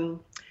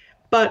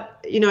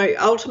 But,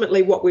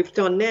 ultimately what we've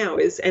done now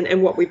is,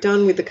 and what we've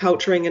done with the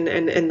culturing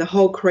and the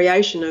whole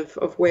creation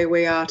of where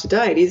we are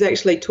today is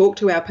actually talk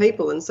to our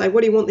people and say, what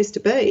do you want this to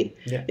be?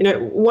 Yeah.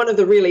 One of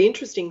the really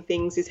interesting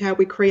things is how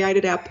we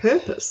created our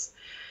purpose.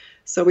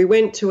 So we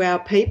went to our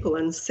people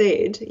and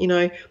said,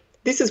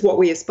 this is what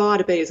we aspire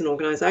to be as an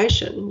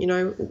organisation.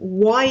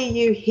 Why are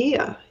you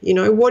here?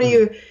 What do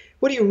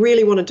you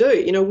really want to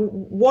do?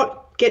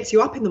 What gets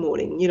you up in the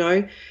morning?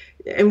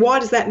 And why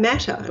does that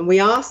matter? And we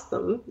ask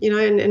them,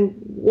 and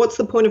what's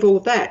the point of all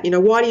of that?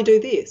 Why do you do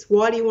this?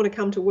 Why do you want to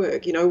come to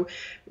work?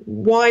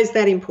 Why is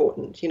that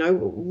important?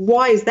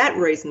 Why is that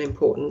reason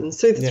important? And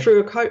so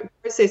through a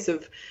process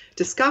of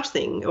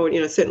discussing, or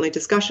certainly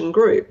discussion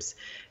groups,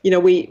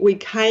 we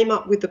came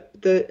up with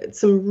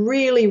some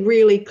really,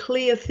 really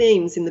clear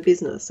themes in the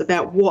business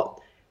about what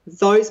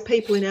those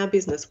people in our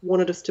business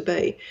wanted us to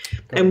be.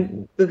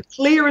 And the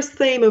clearest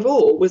theme of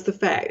all was the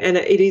fact, and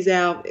it is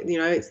our,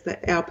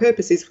 our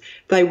purpose is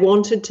they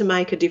wanted to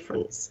make a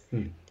difference.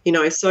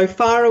 So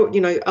far,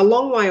 a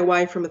long way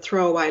away from a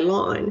throwaway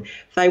line,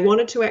 they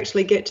wanted to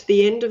actually get to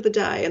the end of the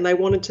day and they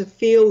wanted to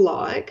feel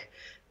like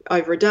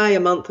over a day, a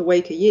month, a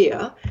week, a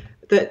year,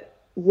 that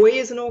we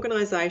as an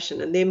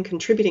organisation and them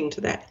contributing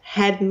to that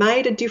had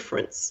made a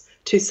difference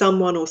to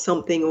someone or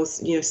something or,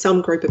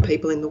 some group of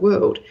people in the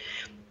world.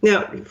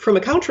 Now, from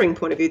a culturing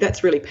point of view,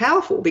 that's really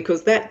powerful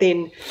because that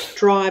then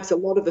drives a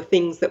lot of the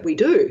things that we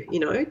do.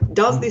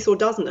 Does this or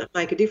doesn't it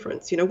make a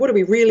difference? What are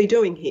we really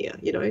doing here?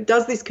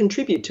 Does this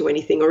contribute to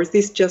anything or is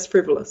this just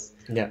frivolous?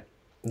 Yeah,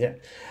 yeah.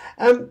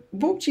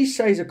 What would you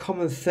say is a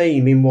common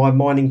theme in why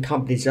mining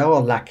companies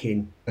are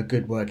lacking a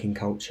good working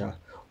culture?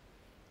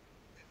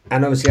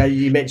 And obviously,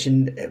 you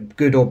mentioned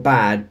good or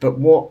bad, but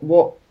what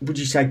would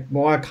you say,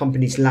 why are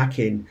companies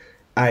lacking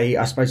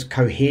I suppose,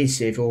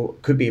 cohesive, or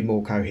could be a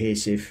more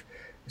cohesive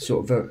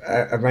sort of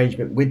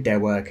arrangement with their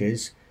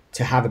workers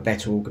to have a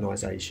better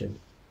organisation?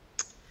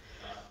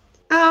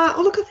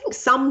 Look, I think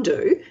some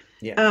do.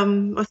 Yeah.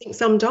 I think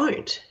some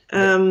don't.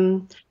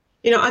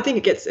 I think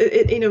it gets,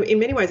 in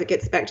many ways it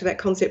gets back to that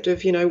concept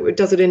of,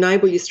 does it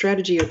enable your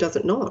strategy or does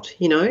it not?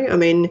 I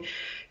mean,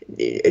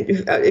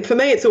 for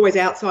me, it's always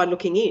outside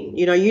looking in.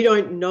 You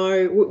don't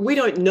know, we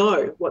don't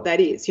know what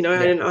that is,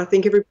 and I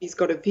think everybody's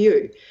got a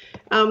view.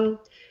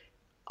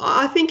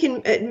 I think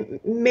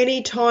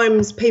many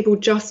times people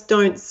just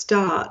don't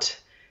start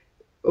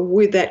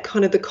with that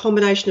kind of the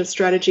combination of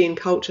strategy and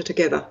culture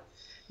together.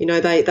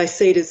 They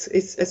see it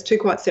as two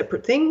quite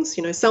separate things.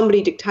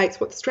 Somebody dictates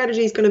what the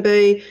strategy is going to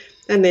be,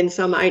 and then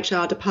some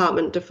HR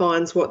department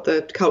defines what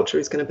the culture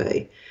is going to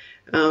be.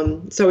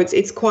 So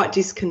it's quite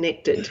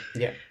disconnected.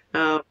 Yeah.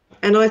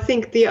 And I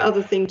think the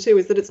other thing too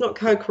is that it's not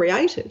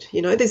co-created.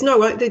 There's no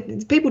way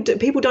people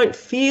don't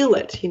feel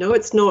it.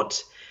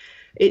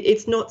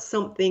 It's not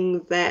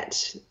something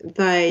that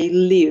they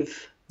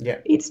live. Yeah.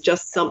 It's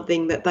just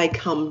something that they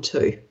come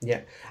to.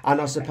 Yeah.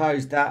 And I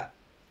suppose that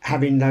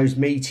having those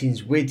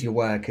meetings with your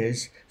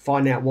workers,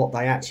 finding out what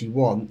they actually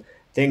want,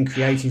 then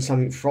creating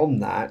something from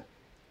that,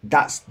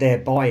 that's their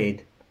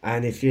buy-in.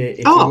 And if you're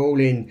all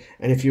in,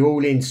 and if you're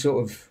all in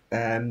sort of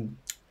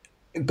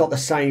got the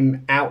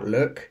same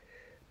outlook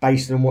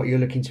based on what you're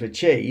looking to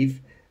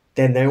achieve,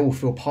 then they all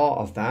feel part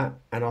of that.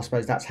 And I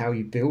suppose that's how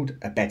you build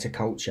a better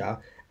culture,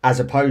 as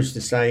opposed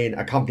to saying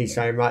a company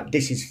saying, right,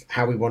 this is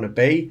how we want to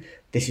be,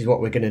 this is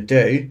what we're going to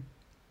do.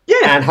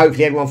 Yeah. And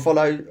hopefully everyone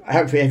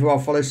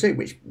follows suit,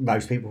 which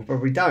most people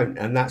probably don't.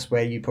 And that's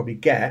where you probably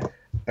get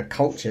a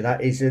culture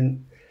that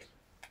isn't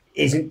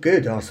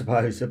good, I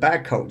suppose, a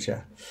bad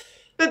culture.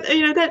 But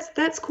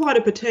that's quite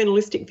a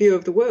paternalistic view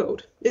of the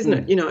world, isn't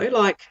it?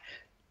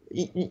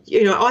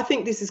 I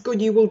think this is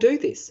good, you will do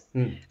this.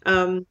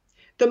 The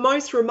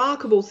most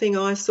remarkable thing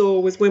I saw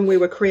was when we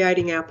were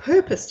creating our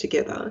purpose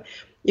together.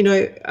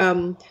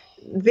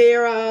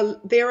 There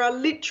are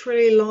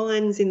literally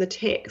lines in the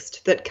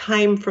text that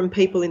came from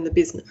people in the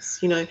business.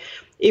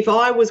 If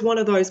I was one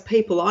of those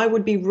people, I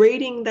would be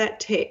reading that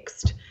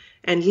text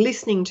and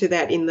listening to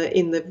that in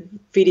the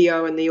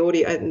video and the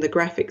audio and the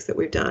graphics that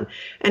we've done,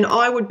 and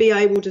I would be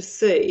able to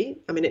see.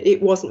 I mean,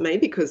 it wasn't me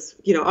because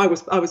I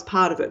was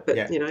part of it, but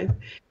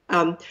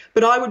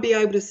but I would be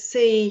able to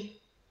see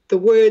the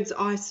words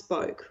I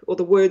spoke or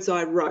the words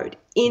I wrote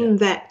in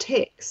that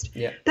text.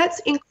 Yeah. That's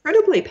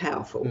incredibly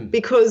powerful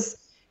because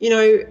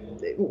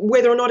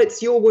whether or not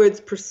it's your words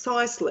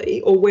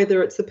precisely or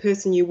whether it's the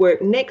person you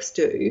work next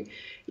to,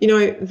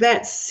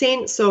 that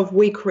sense of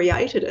we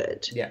created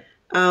it,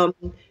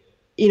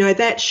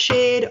 that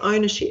shared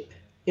ownership,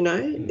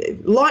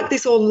 like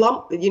this or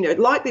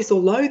like this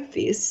or loathe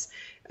this,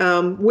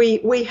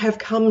 we have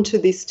come to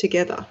this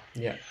together.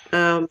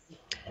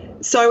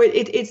 So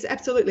it's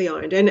absolutely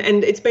owned,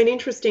 and it's been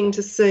interesting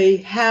to see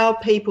how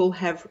people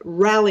have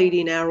rallied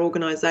in our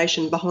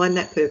organisation behind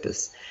that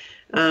purpose.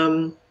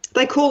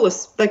 They call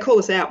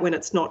us out when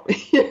it's not,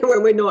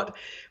 when we're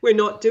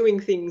not doing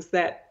things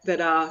that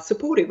are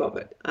supportive of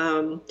it.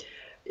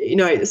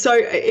 So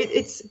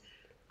it's.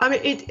 I mean,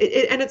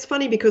 and it's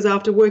funny because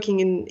after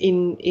working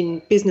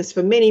in business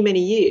for many, many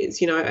years,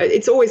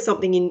 it's always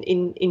something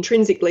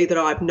intrinsically that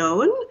I've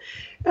known,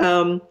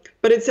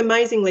 but it's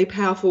amazingly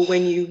powerful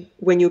when you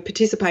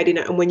participate in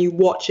it and when you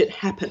watch it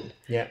happen.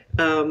 Yeah.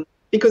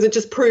 Because it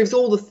just proves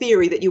all the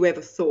theory that you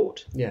ever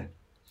thought. Yeah.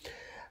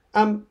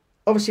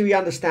 Obviously, we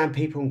understand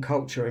people and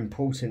culture are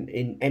important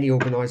in any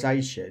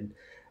organisation,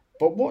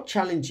 but what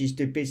challenges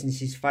do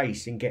businesses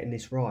face in getting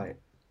this right?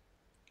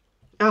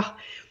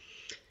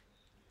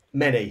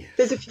 Many.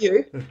 There's a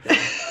few. Well,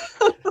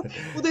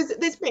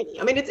 there's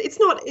many. I mean, it's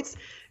not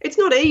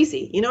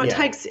easy.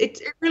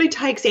 It really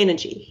takes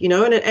energy.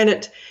 And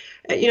it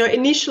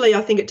initially I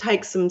think it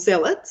takes some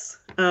zealots.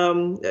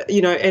 And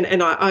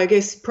I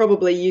guess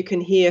probably you can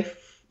hear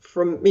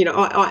from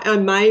I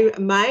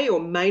may or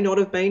may not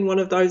have been one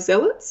of those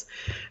zealots.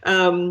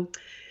 I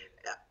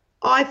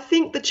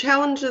think the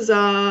challenges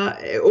are,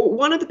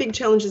 one of the big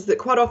challenges that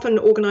quite often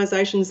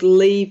organisations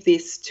leave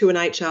this to an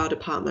HR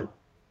department.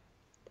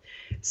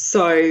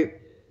 So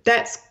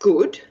that's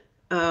good,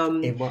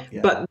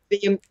 but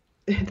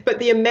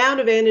the amount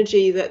of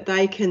energy that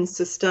they can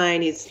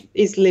sustain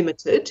is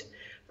limited,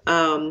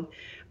 and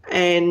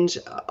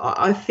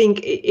I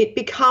think it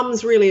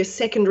becomes really a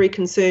secondary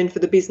concern for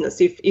the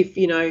business if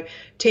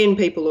 10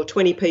 people or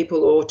 20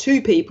 people or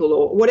 2 people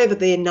or whatever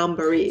their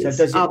number is.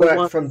 So does it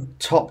work from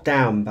top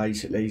down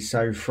basically?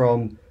 So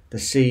from the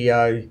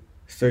CEO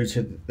through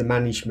to the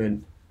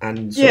management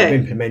and sort of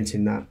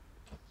implementing that.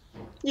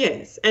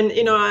 Yes, and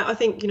I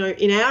think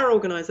in our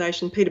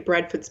organisation, Peter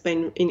Bradford's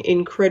been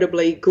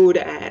incredibly good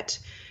at,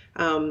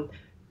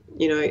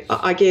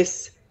 I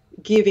guess,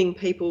 giving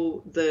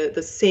people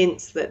the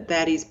sense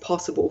that is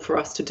possible for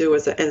us to do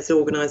as an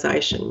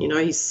organisation.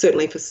 He's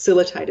certainly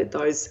facilitated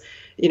those,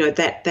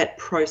 that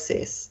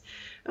process.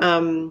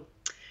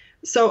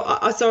 So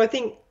I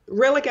think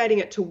relegating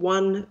it to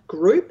one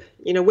group,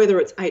 whether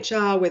it's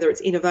HR, whether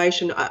it's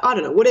innovation, I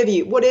don't know,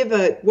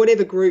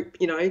 whatever group,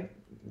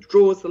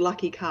 draws the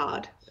lucky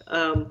card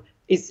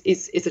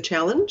is a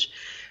challenge.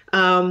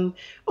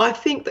 I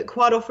think that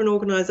quite often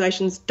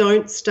organisations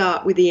don't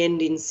start with the end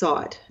in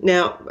sight.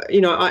 Now,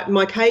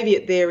 my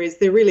caveat there is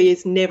there really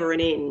is never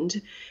an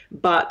end,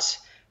 but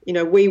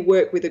we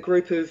work with a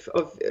group of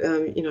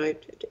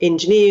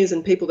engineers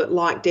and people that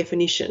like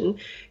definition.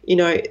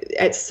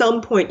 At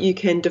some point you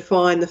can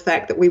define the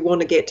fact that we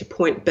want to get to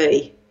point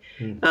B.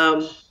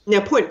 Now,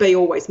 point B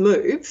always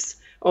moves,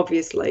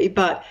 obviously,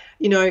 but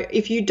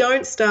if you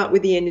don't start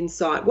with the end in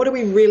sight, what do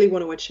we really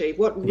want to achieve?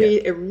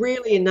 It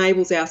really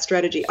enables our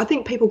strategy. I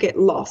think people get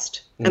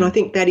lost, and I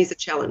think that is a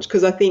challenge,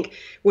 because I think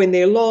when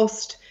they're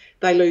lost,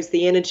 they lose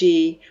the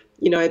energy,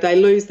 they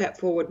lose that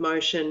forward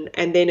motion,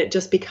 and then it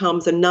just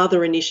becomes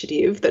another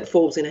initiative that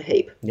falls in a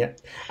heap. Yeah,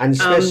 and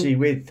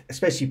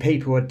especially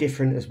people are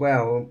different as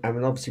well. I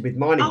mean, obviously with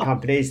mining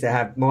companies, they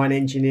have mine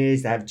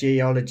engineers, they have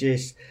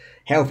geologists,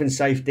 health and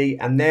safety,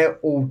 and they're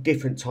all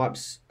different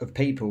types of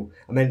people.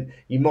 I mean,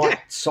 you might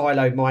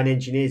silo mine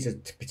engineers as a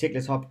particular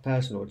type of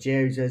person, or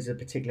geos as a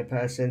particular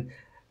person,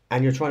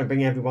 and you're trying to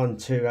bring everyone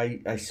to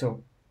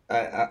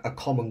a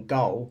common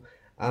goal.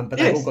 But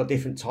they've all got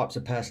different types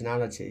of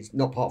personalities,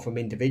 not apart from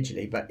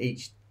individually, but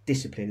each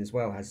discipline as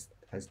well has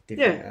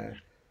different.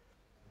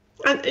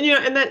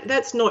 And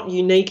that's not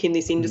unique in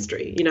this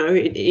industry.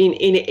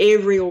 In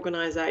every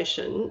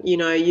organisation,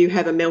 you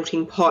have a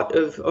melting pot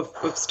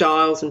of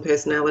styles and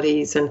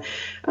personalities, and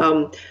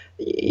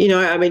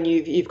I mean,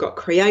 you've got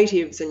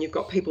creatives and you've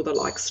got people that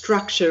like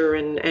structure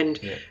and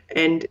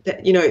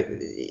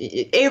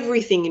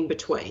everything in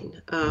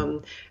between.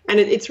 And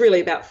it's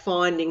really about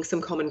finding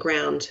some common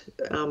ground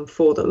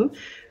for them.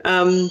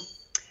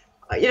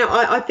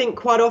 I think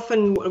quite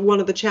often one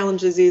of the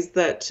challenges is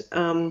that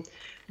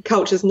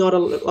culture's not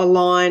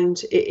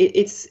aligned.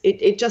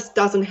 It just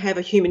doesn't have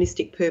a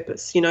humanistic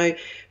purpose.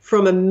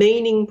 From a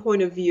meaning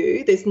point of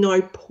view, there's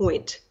no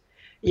point.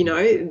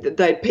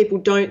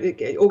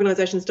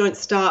 Organisations don't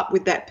start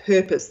with that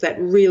purpose, that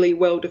really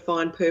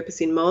well-defined purpose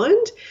in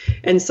mind,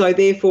 and so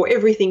therefore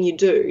everything you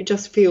do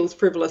just feels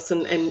frivolous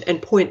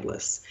and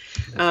pointless.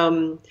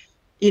 I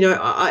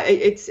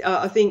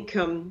think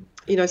Simon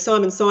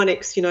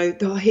Sinek's,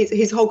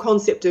 his whole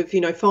concept of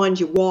find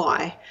your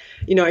why.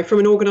 From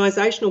an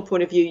organisational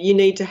point of view, you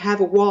need to have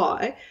a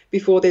why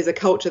before there's a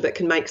culture that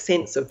can make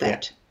sense of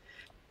that.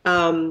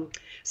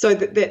 So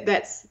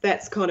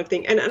that's kind of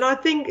thing. And I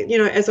think,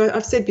 as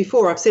I've said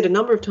before, I've said a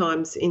number of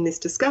times in this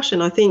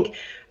discussion, I think,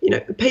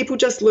 people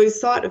just lose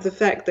sight of the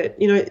fact that,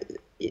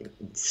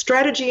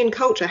 strategy and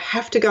culture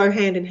have to go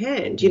hand in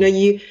hand.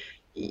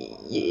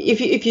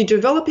 If you're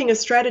developing a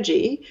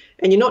strategy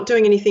and you're not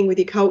doing anything with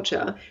your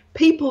culture,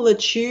 people are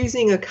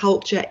choosing a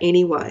culture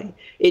anyway.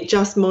 It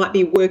just might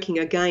be working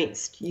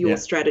against your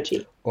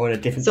strategy. Or in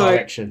a different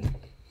direction.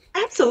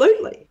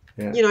 Absolutely.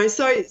 Yeah.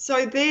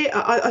 So there,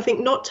 I think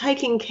not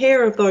taking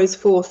care of those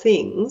four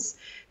things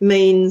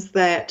means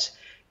that,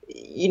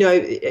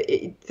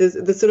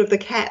 the sort of the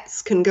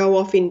cats can go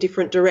off in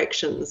different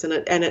directions, and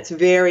it's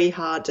very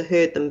hard to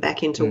herd them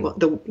back into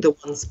the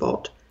one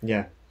spot.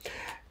 Yeah.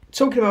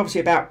 Talking obviously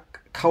about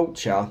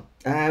culture,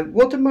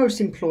 what do most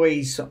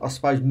employees, I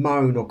suppose,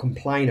 moan or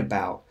complain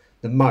about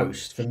the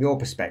most from your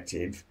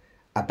perspective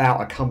about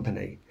a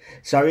company?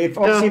 So if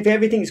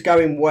everything's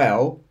going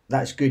well,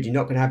 that's good. You're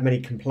not going to have many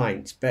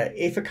complaints. But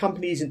if a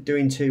company isn't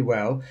doing too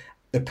well,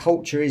 the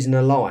culture isn't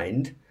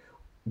aligned,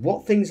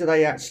 what things are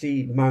they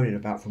actually moaning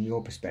about from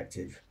your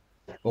perspective,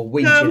 or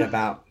whinging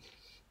about?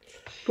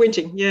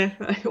 Whinging, yeah.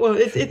 Well,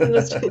 it's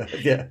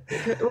yeah.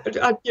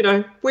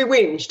 We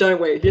whinge,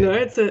 don't we?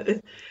 It's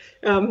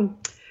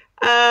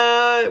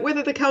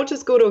whether the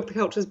culture's good or the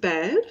culture's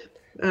bad.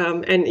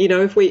 And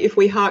if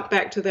we hark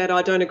back to that,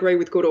 I don't agree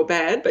with good or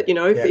bad, but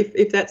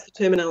if that's the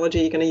terminology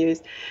you're going to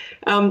use.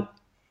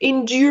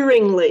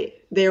 Enduringly,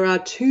 there are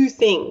two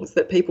things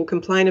that people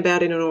complain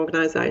about in an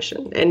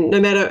organisation, and no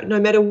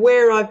matter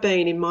where I've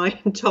been in my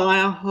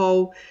entire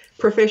whole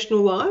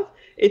professional life,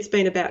 it's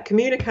been about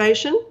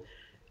communication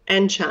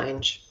and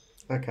change.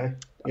 Okay.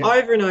 Yep.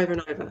 Over and over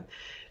and over.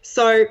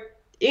 So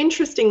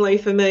interestingly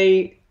for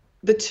me,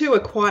 the two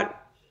are quite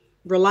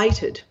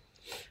related.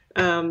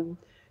 I've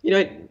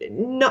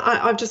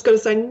just got to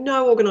say,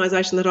 no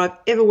organisation that I've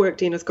ever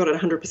worked in has got it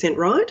 100%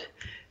 right.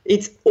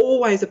 It's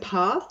always a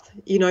path.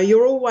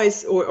 You're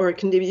always,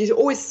 you're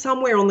always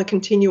somewhere on the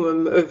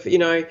continuum of,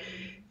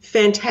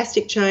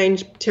 fantastic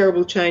change,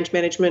 terrible change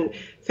management,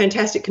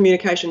 fantastic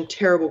communication,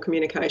 terrible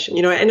communication,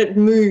 and it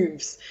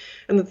moves.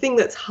 And the thing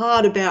that's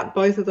hard about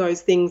both of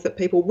those things that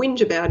people whinge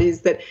about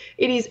is that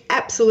it is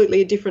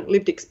absolutely a different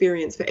lived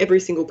experience for every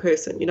single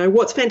person.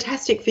 What's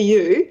fantastic for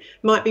you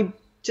might be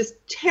just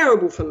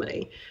terrible for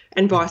me,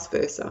 and vice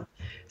versa.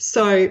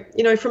 So,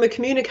 from a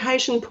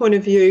communication point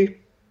of view,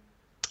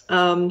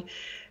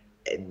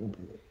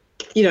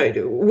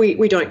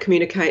 we don't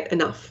communicate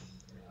enough.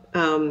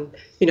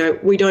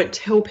 We don't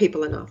tell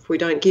people enough. We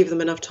don't give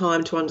them enough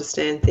time to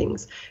understand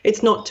things.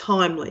 It's not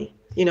timely.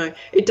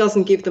 It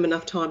doesn't give them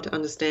enough time to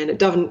understand. It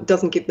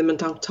doesn't give them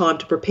enough time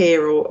to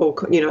prepare or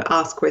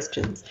ask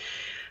questions.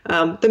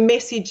 The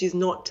message is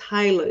not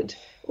tailored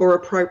or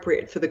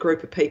appropriate for the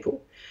group of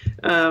people.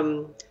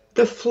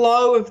 The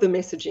flow of the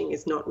messaging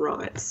is not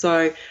right.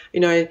 So,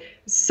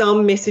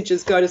 some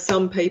messages go to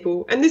some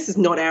people, and this is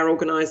not our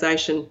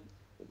organisation.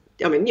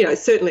 I mean,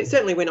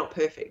 certainly we're not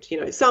perfect.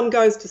 Some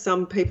goes to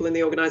some people in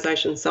the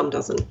organisation, some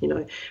doesn't,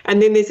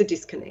 and then there's a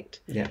disconnect.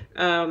 Yeah.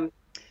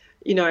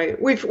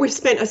 We've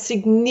spent a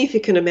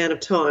significant amount of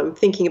time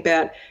thinking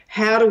about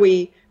how do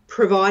we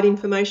provide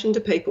information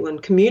to people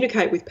and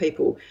communicate with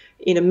people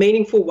in a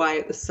meaningful way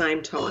at the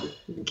same time,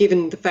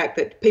 given the fact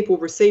that people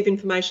receive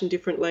information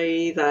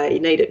differently, they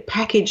need it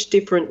packaged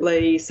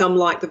differently, some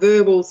like the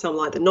verbal, some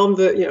like the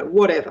non-verbal,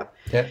 whatever.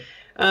 Yeah.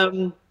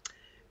 I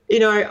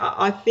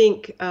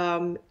think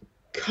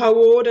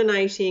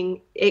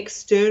coordinating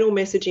external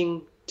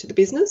messaging to the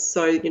business,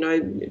 so,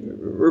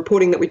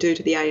 reporting that we do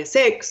to the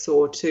ASX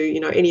or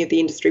to, any of the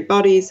industry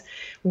bodies,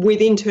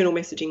 with internal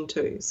messaging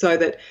too, so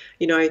that,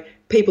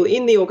 people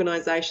in the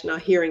organisation are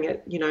hearing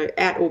it,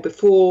 at or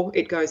before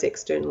it goes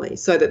externally,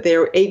 so that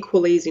they're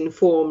equally as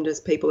informed as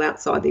people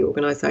outside the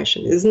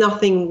organisation. There's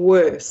nothing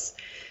worse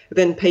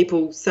than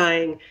people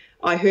saying,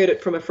 I heard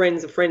it from a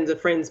friend's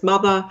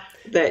mother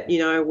that,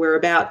 we're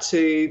about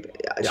to,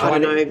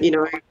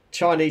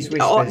 Chinese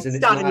whispers, and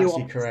it's not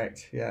actually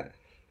correct. Yeah.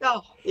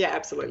 Oh, yeah,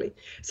 absolutely.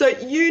 So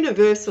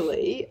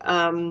universally,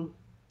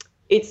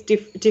 it's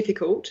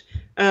difficult.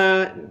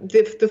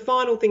 The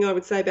final thing I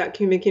would say about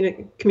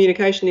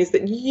communication is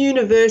that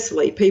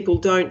universally people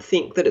don't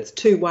think that it's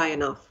two-way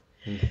enough.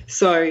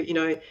 So,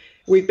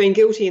 we've been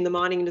guilty in the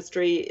mining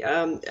industry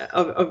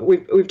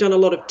we've done a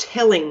lot of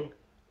telling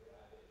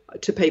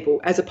to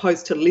people as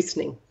opposed to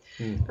listening.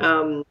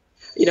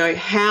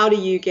 How do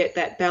you get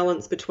that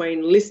balance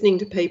between listening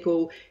to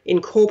people,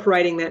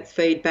 incorporating that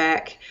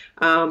feedback,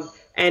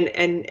 and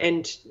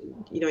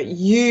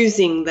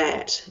using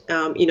that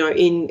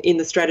in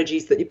the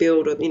strategies that you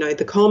build, or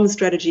the comm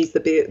strategies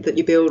that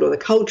you build, or the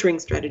culturing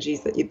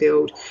strategies that you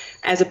build,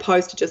 as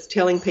opposed to just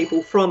telling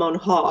people from on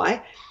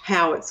high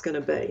how it's going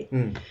to be.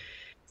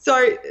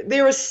 So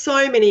there are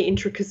so many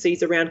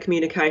intricacies around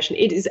communication.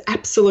 It is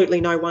absolutely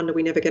no wonder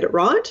we never get it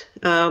right.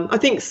 I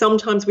think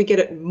sometimes we get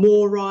it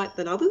more right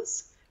than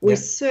others. We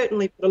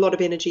certainly put a lot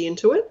of energy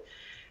into it.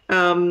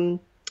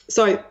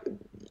 So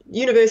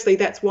universally,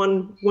 that's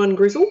one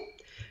grizzle.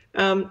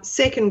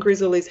 Second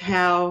grizzle is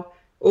how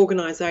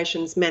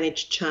organisations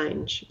manage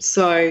change.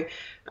 So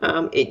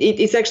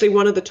it's actually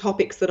one of the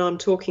topics that I'm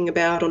talking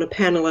about on a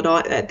panel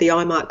at the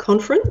IMARC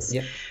conference.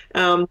 Yep.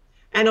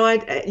 And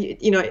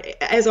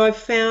as I've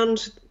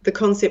found the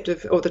concept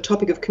or the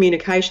topic of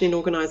communication in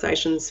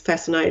organisations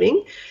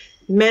fascinating,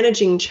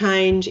 managing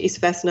change is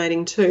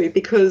fascinating too,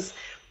 because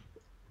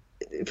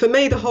for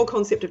me, the whole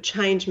concept of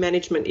change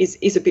management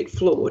is a bit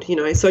flawed,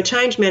 So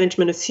change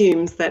management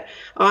assumes that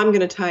I'm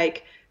going to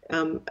take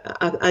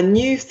a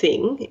new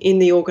thing in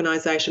the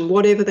organisation,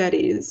 whatever that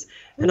is,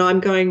 and I'm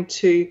going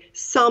to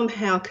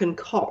somehow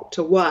concoct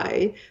a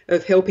way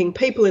of helping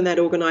people in that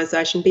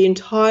organisation be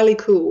entirely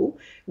cool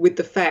with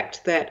the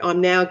fact that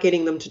I'm now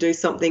getting them to do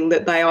something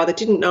that they either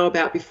didn't know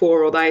about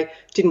before or they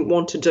didn't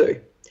want to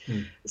do.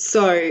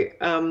 So,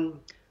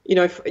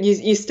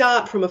 you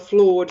start from a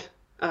flawed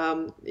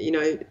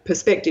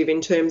perspective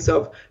in terms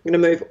of I'm going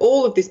to move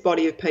all of this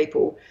body of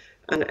people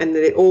and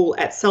they're all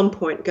at some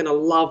point going to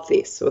love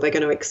this, or they're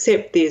going to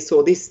accept this,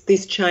 or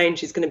this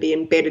change is going to be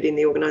embedded in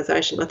the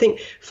organisation. I think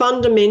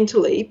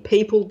fundamentally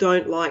people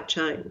don't like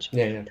change.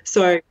 Yeah.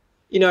 So,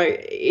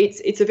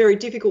 it's a very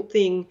difficult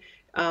thing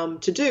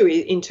to do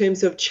in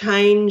terms of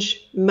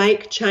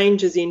make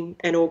changes in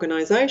an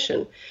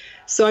organisation.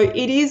 So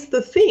it is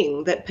the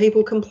thing that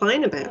people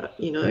complain about,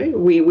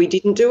 we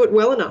didn't do it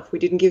well enough. We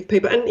didn't give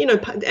people,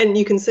 and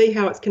you can see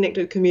how it's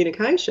connected to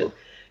communication.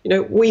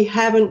 We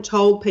haven't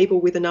told people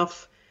with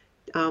enough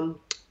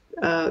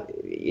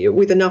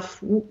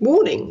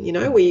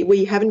warning.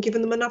 We haven't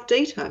given them enough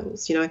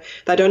details.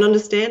 They don't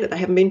understand it. They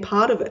haven't been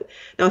part of it.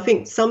 Now, I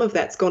think some of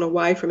that's gone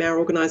away from our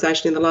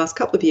organisation in the last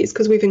couple of years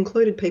because we've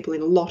included people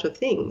in a lot of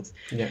things.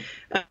 Yeah.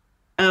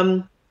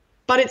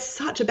 But it's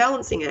such a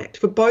balancing act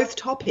for both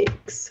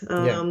topics.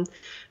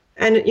 And,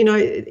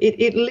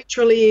 it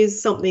literally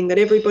is something that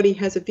everybody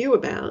has a view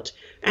about.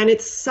 And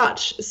it's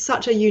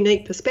such a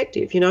unique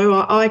perspective.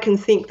 I can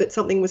think that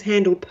something was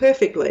handled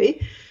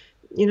perfectly.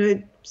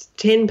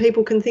 10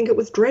 people can think it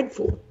was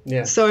dreadful.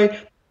 Yeah. So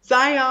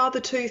they are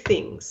the two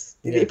things.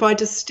 Yeah. If I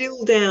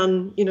distill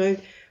down,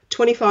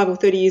 25 or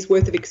 30 years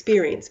worth of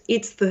experience,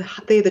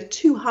 they're the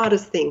two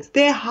hardest things.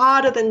 They're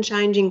harder than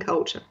changing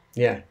culture.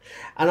 Yeah.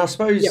 And I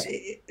suppose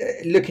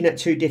looking at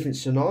two different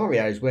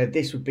scenarios where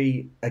this would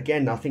be,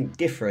 again, I think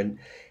different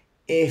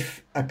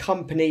if a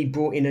company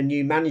brought in a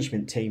new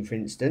management team, for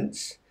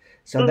instance,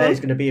 so there's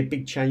going to be a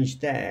big change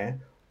there,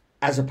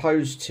 as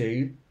opposed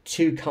to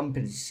two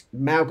companies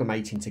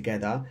amalgamating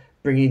together,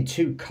 bringing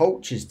two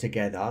cultures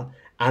together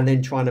and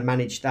then trying to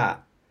manage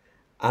that.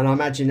 And I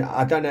imagine,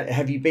 I don't know,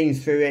 have you been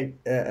through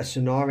a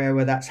scenario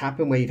where that's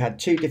happened, where you've had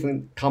two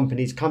different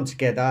companies come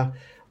together,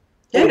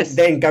 yes,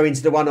 then go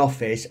into the one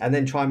office and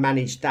then try and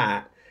manage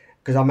that?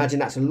 Because I imagine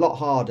that's a lot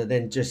harder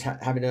than just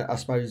having,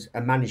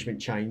 a management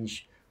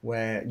change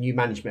where new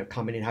management have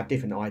come in and have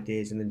different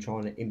ideas and then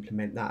trying to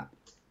implement that.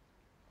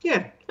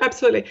 Yeah,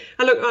 absolutely.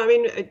 And look, I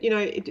mean,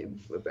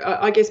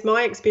 I guess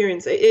my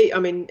experience,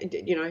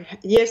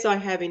 yes, I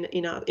have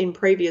in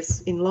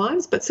previous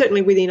lives, but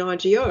certainly within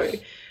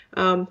IGO,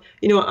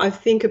 I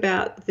think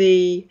about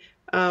the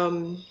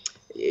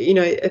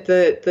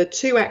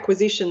two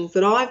acquisitions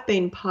that I've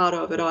been part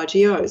of at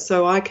IGO.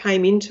 So I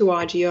came into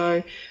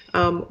IGO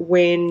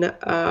when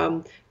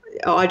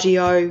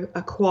IGO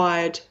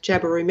acquired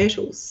Jabiru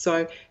Metals.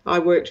 So I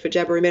worked for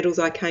Jabiru Metals.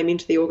 I came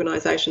into the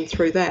organisation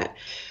through that.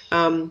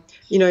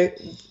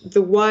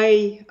 The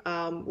way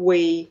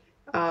we,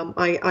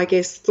 I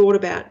guess, thought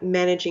about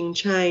managing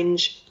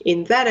change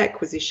in that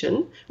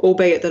acquisition,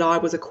 albeit that I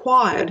was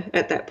acquired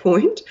at that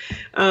point,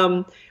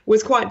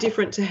 was quite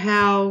different to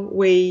how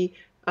we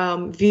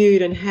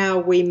viewed and how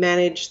we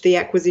managed the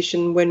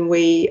acquisition when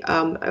we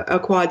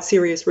acquired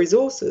Sirius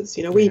Resources.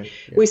 We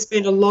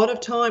spent a lot of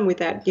time with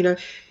that.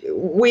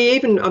 We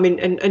even,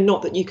 and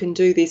not that you can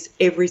do this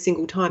every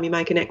single time you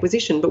make an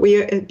acquisition, but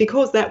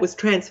because that was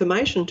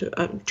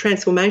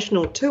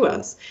transformational to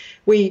us,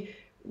 we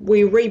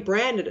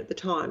rebranded at the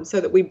time so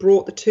that we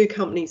brought the two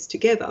companies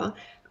together,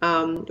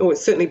 or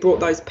certainly brought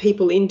those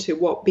people into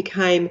what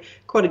became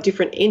quite a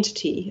different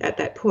entity at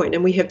that point.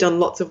 And we have done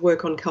lots of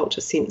work on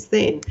culture since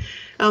then.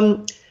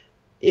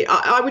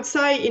 I would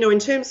say, in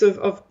terms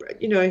of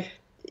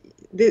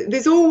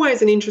there's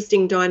always an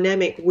interesting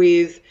dynamic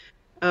with,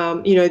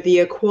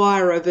 the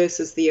acquirer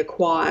versus the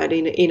acquired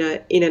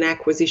in an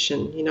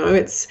acquisition.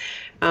 It's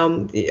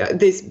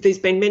there's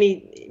been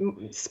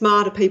many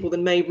smarter people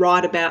than me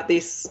write about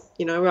this,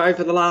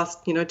 over the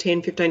last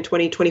 10, 15,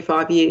 20,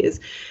 25 years.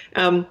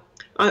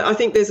 I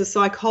think there's a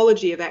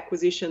psychology of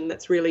acquisition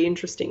that's really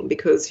interesting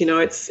because,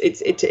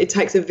 it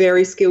takes a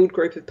very skilled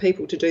group of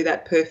people to do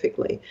that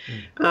perfectly.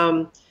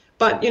 But,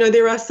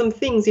 there are some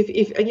things,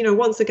 if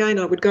once again,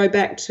 I would go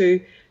back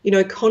to,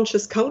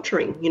 conscious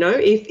culturing.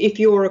 If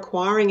you're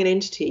acquiring an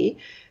entity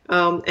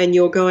and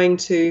you're going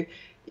to,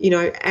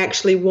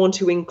 actually want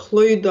to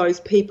include those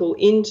people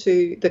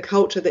into the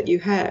culture that you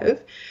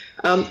have,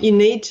 you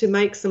need to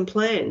make some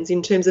plans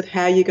in terms of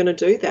how you're going to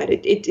do that.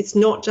 It's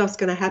not just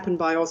going to happen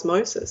by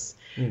osmosis.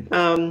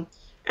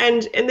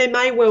 And there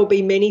may well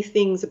be many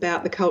things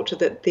about the culture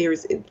that there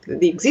is,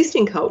 the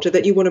existing culture,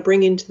 that you want to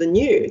bring into the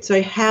new.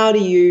 So how do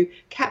you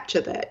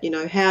capture that?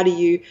 How do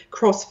you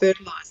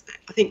cross-fertilise that?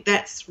 I think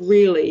that's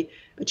really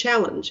a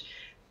challenge.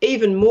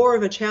 Even more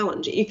of a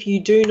challenge if you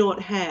do not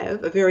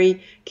have a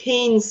very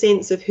keen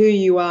sense of who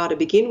you are to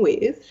begin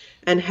with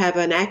and have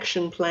an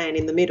action plan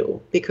in the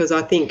middle, because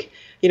I think,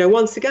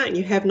 once again,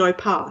 you have no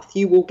path.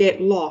 You will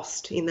get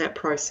lost in that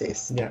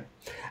process. Yeah.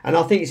 And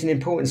I think it's an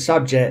important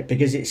subject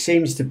because it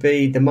seems to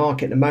be the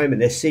market at the moment.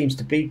 There seems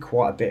to be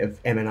quite a bit of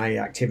M&A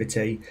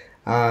activity,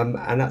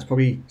 and that's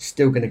probably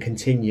still going to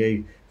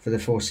continue for the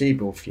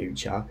foreseeable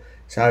future.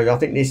 So I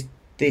think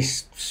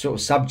this sort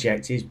of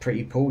subject is pretty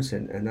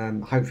important,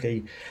 and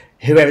hopefully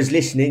whoever's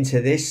listening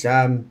to this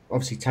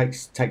obviously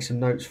takes some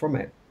notes from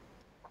it.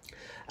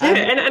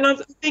 And I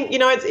think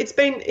it's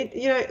been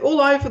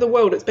all over the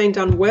world. It's been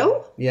done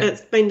well, and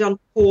it's been done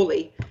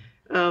poorly.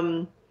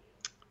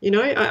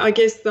 I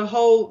guess the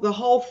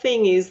whole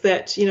thing is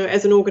that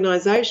as an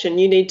organisation,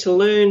 you need to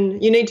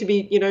learn. You need to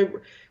be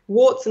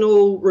warts and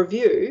all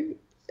review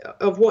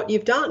of what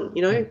you've done.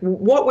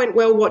 What went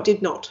well, what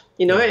did not.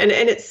 And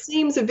it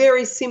seems a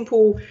very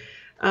simple,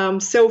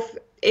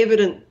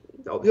 self-evident,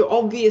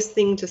 obvious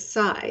thing to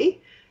say,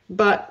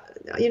 but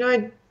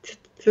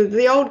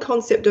the old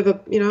concept of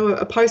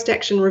a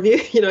post-action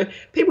review,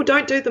 people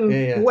don't do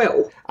them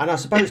well. And I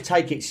suppose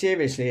take it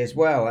seriously as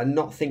well, and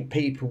not think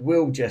people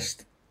will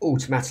just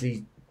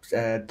automatically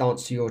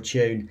dance to your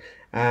tune,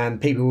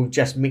 and people will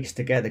just mix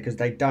together, because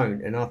they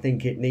don't. And I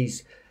think it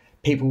needs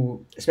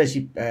people,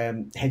 especially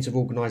heads of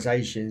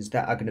organisations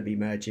that are going to be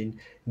merging,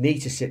 need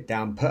to sit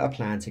down, put a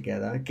plan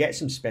together, get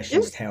some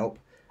specialist help,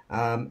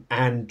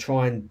 and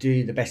try and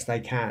do the best they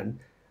can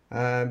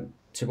to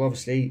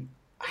obviously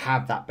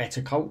have that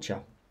better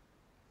culture.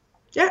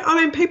 Yeah, I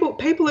mean,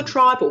 people are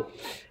tribal.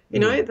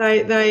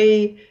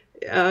 They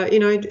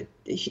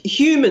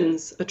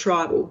humans are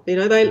tribal.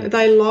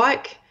 They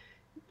like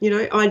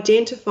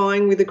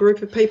identifying with a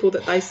group of people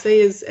that they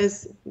see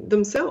as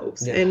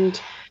themselves. Yeah. And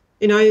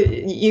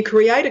you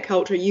create a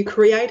culture, you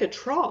create a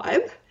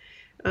tribe.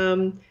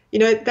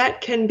 That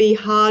can be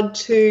hard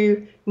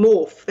to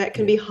morph. That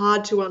can be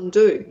hard to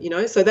undo.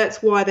 So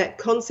that's why that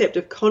concept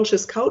of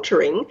conscious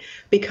culturing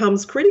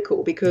becomes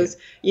critical, because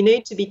you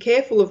need to be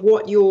careful of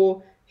what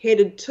you're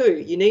headed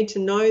to. You need to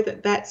know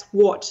that that's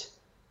what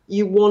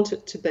you want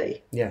it to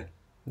be. Yeah.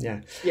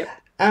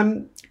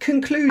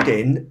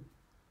 Concluding,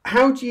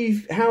 how do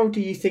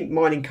you think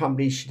mining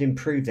companies should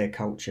improve their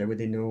culture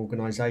within their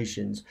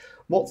organisations?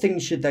 What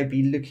things should they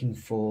be looking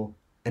for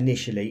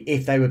initially,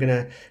 if they were going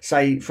to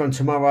say, from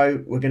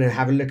tomorrow we're going to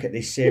have a look at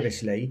this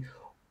seriously?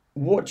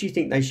 What do you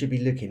think they should be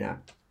looking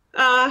at?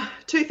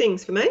 Two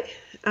things for me.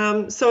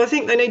 So I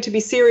think they need to be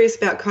serious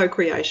about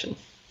co-creation.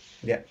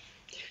 Yeah.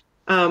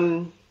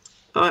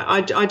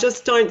 I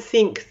just don't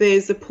think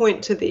there's a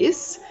point to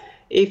this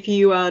if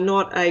you are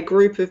not a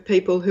group of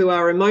people who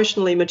are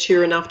emotionally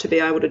mature enough to be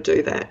able to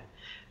do that.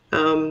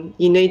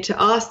 You need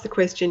to ask the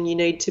question, you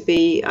need to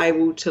be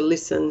able to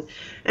listen.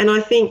 And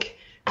I think,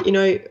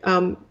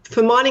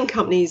 for mining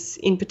companies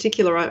in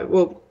particular,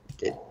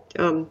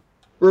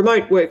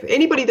 remote work,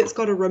 anybody that's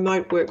got a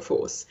remote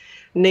workforce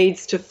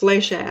needs to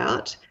flesh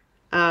out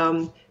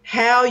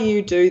how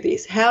you do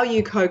this, how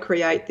you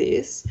co-create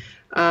this,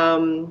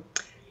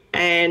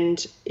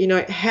 and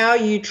how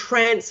you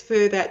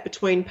transfer that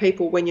between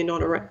people when you're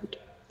not around.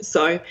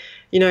 So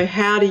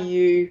how do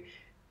you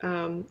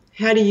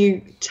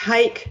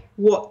take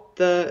what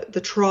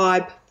the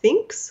tribe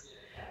thinks,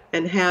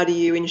 and how do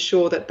you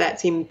ensure that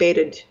that's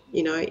embedded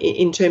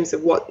in terms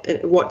of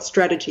what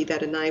strategy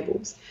that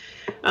enables.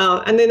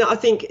 And then I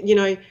think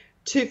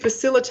to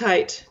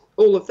facilitate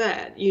all of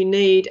that, you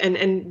need,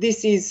 and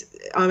this is,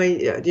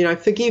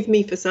 forgive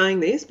me for saying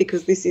this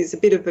because this is a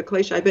bit of a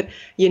cliche, but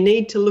you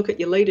need to look at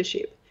your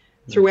leadership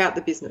throughout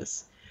the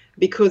business.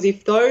 Because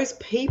if those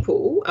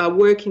people are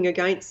working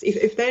against,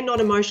 if they're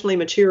not emotionally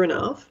mature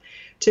enough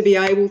to be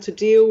able to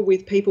deal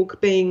with people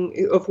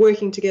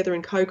working together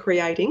and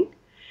co-creating,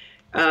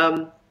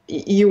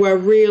 you are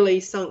really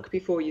sunk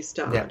before you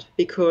start.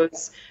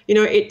 Because,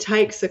 it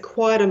takes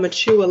quite a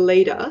mature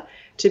leader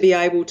to be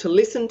able to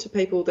listen to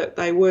people that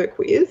they work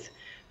with,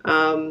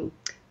 and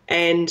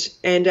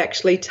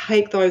actually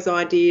take those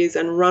ideas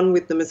and run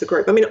with them as a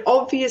group. I mean,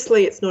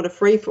 obviously it's not a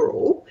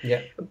free-for-all,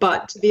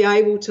 but to be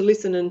able to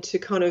listen and to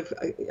kind of,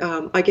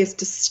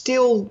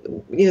 distill,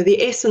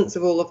 the essence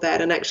of all of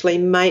that and actually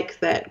make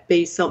that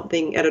be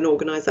something at an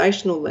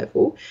organisational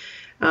level.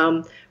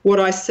 What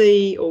I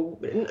see, or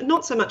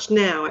not so much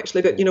now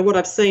actually, but what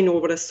I've seen, or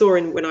what I saw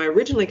when I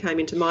originally came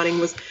into mining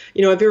was,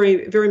 a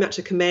very, very much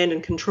a command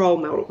and control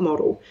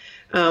model.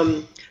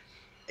 And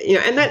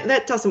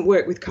that doesn't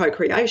work with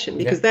co-creation,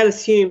 because that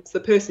assumes the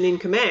person in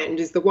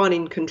command is the one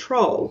in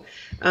control.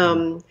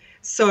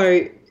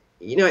 So,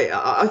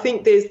 I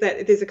think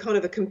there's a kind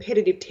of a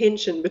competitive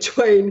tension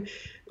between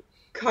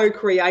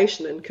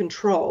co-creation and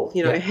control.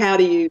 How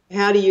do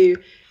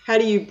you how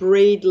do you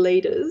breed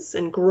leaders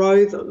and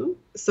grow them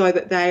so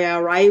that they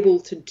are able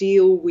to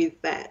deal with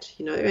that,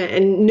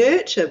 and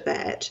nurture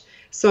that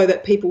so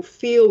that people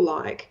feel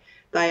like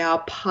they are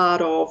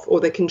part of, or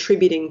they're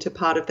contributing to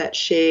part of that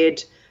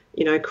shared,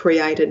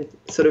 created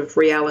sort of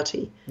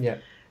reality. Yeah.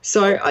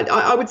 So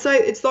I would say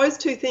it's those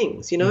two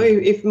things,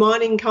 if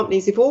mining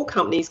companies, if all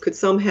companies could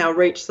somehow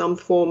reach some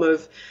form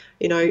of,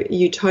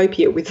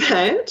 utopia with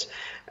that,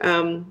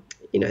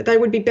 they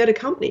would be better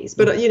companies.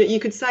 But, you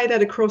could say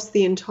that across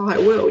the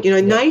entire world.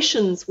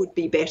 Nations would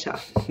be better.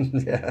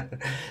 Yeah,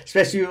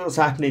 especially what's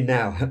happening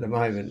now at the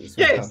moment as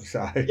well. Yes.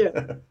 So,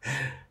 yeah.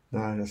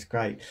 No, that's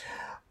great.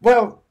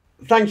 Well,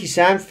 thank you,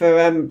 Sam,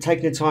 for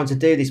taking the time to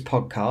do this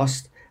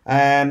podcast.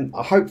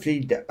 Hopefully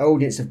the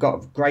audience have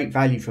got great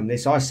value from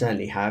this. I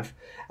certainly have.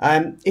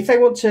 If they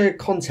want to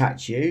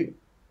contact you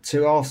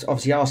to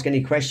ask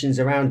any questions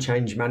around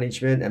change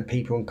management and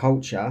people and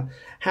culture,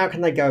 how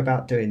can they go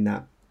about doing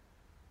that?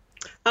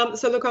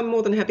 So look, I'm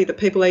more than happy that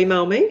people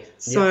email me.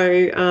 So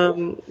do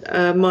you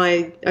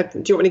want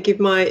me to give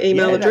my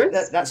email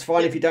address? That's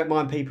fine if you don't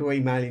mind people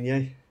emailing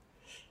you.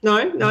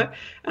 No.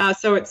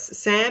 So it's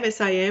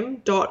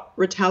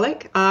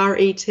sam.retallack, RETALLACK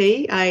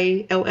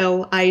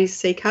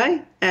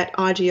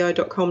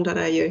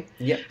 @igo.com.au.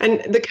 Yeah.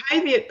 And the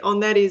caveat on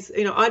that is,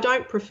 I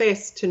don't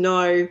profess to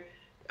know.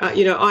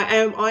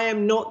 I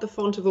am not the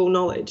font of all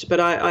knowledge, but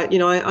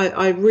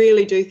I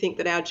really do think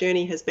that our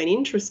journey has been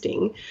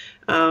interesting.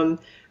 And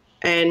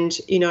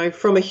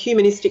from a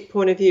humanistic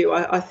point of view,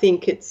 I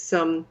think it's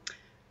I'm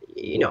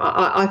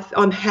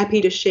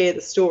happy to share the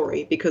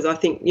story, because I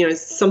think,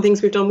 some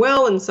things we've done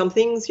well and some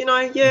things,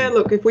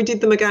 look, if we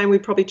did them again,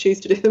 we'd probably choose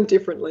to do them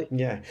differently.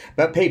 Yeah.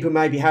 But people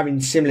may be having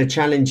similar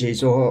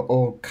challenges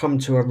or come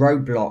to a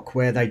roadblock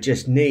where they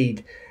just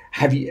need,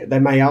 they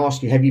may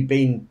ask you, have you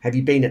been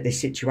at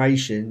this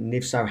situation? And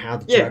if so, how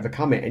did you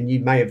overcome it? And you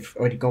may have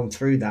already gone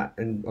through that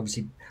and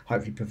obviously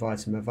hopefully provide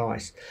some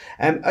advice.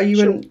 Are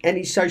you on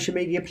any social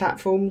media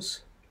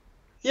platforms?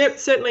 Yep,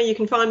 certainly. You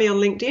can find me on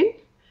LinkedIn.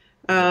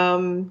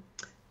 And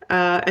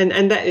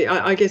that,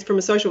 I guess, from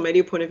a social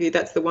media point of view,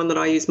 that's the one that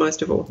I use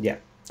most of all. Yeah.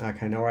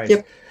 Okay, no worries.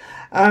 Yep.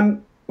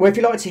 Well, if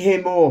you'd like to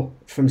hear more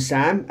from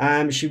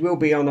Sam, she will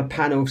be on a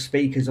panel of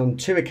speakers on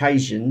 2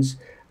 occasions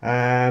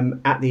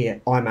at the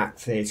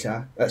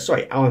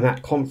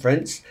IMAC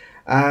conference.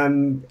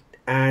 And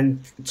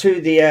 2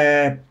 of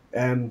the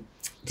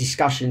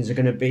discussions are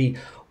going to be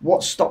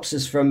what stops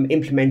us from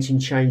implementing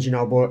change in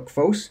our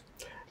workforce.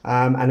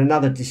 And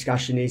another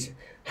discussion is,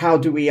 how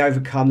do we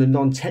overcome the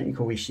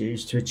non-technical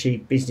issues to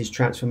achieve business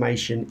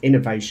transformation,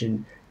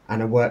 innovation,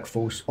 and a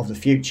workforce of the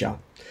future?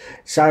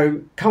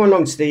 So come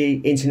along to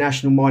the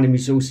International Mining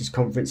Resources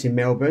Conference in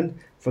Melbourne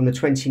from the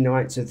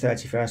 29th to the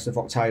 31st of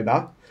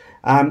October.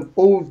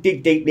 All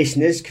Dig Deep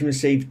listeners can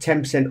receive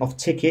 10% off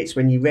tickets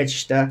when you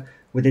register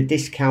with a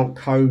discount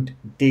code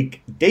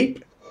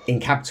DIGDEEP in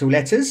capital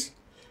letters.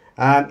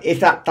 If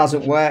that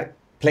doesn't work,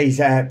 please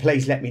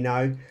let me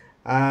know.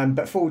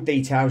 But full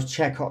details,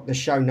 check out the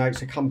show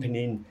notes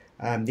accompanying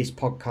this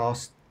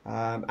podcast.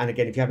 And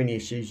again, if you have any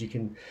issues, you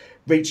can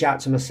reach out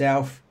to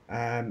myself.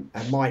 And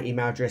my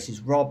email address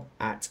is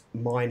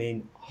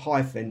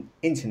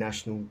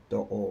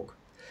rob@mining-international.org.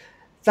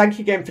 Thank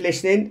you again for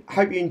listening.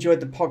 Hope you enjoyed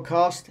the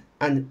podcast.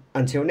 And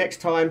until next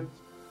time,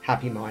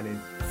 happy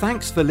mining.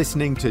 Thanks for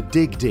listening to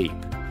Dig Deep,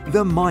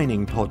 the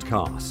mining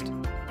podcast.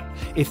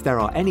 If there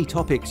are any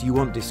topics you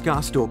want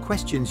discussed or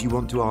questions you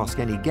want to ask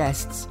any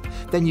guests,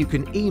 then you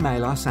can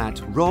email us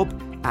at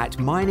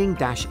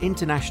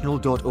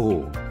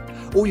rob@mining-international.org.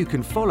 Or you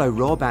can follow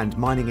Rob and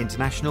Mining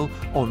International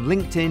on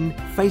LinkedIn,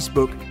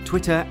 Facebook,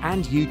 Twitter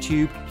and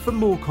YouTube for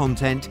more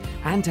content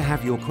and to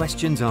have your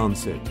questions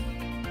answered.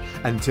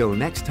 Until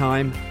next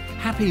time,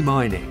 happy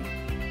mining.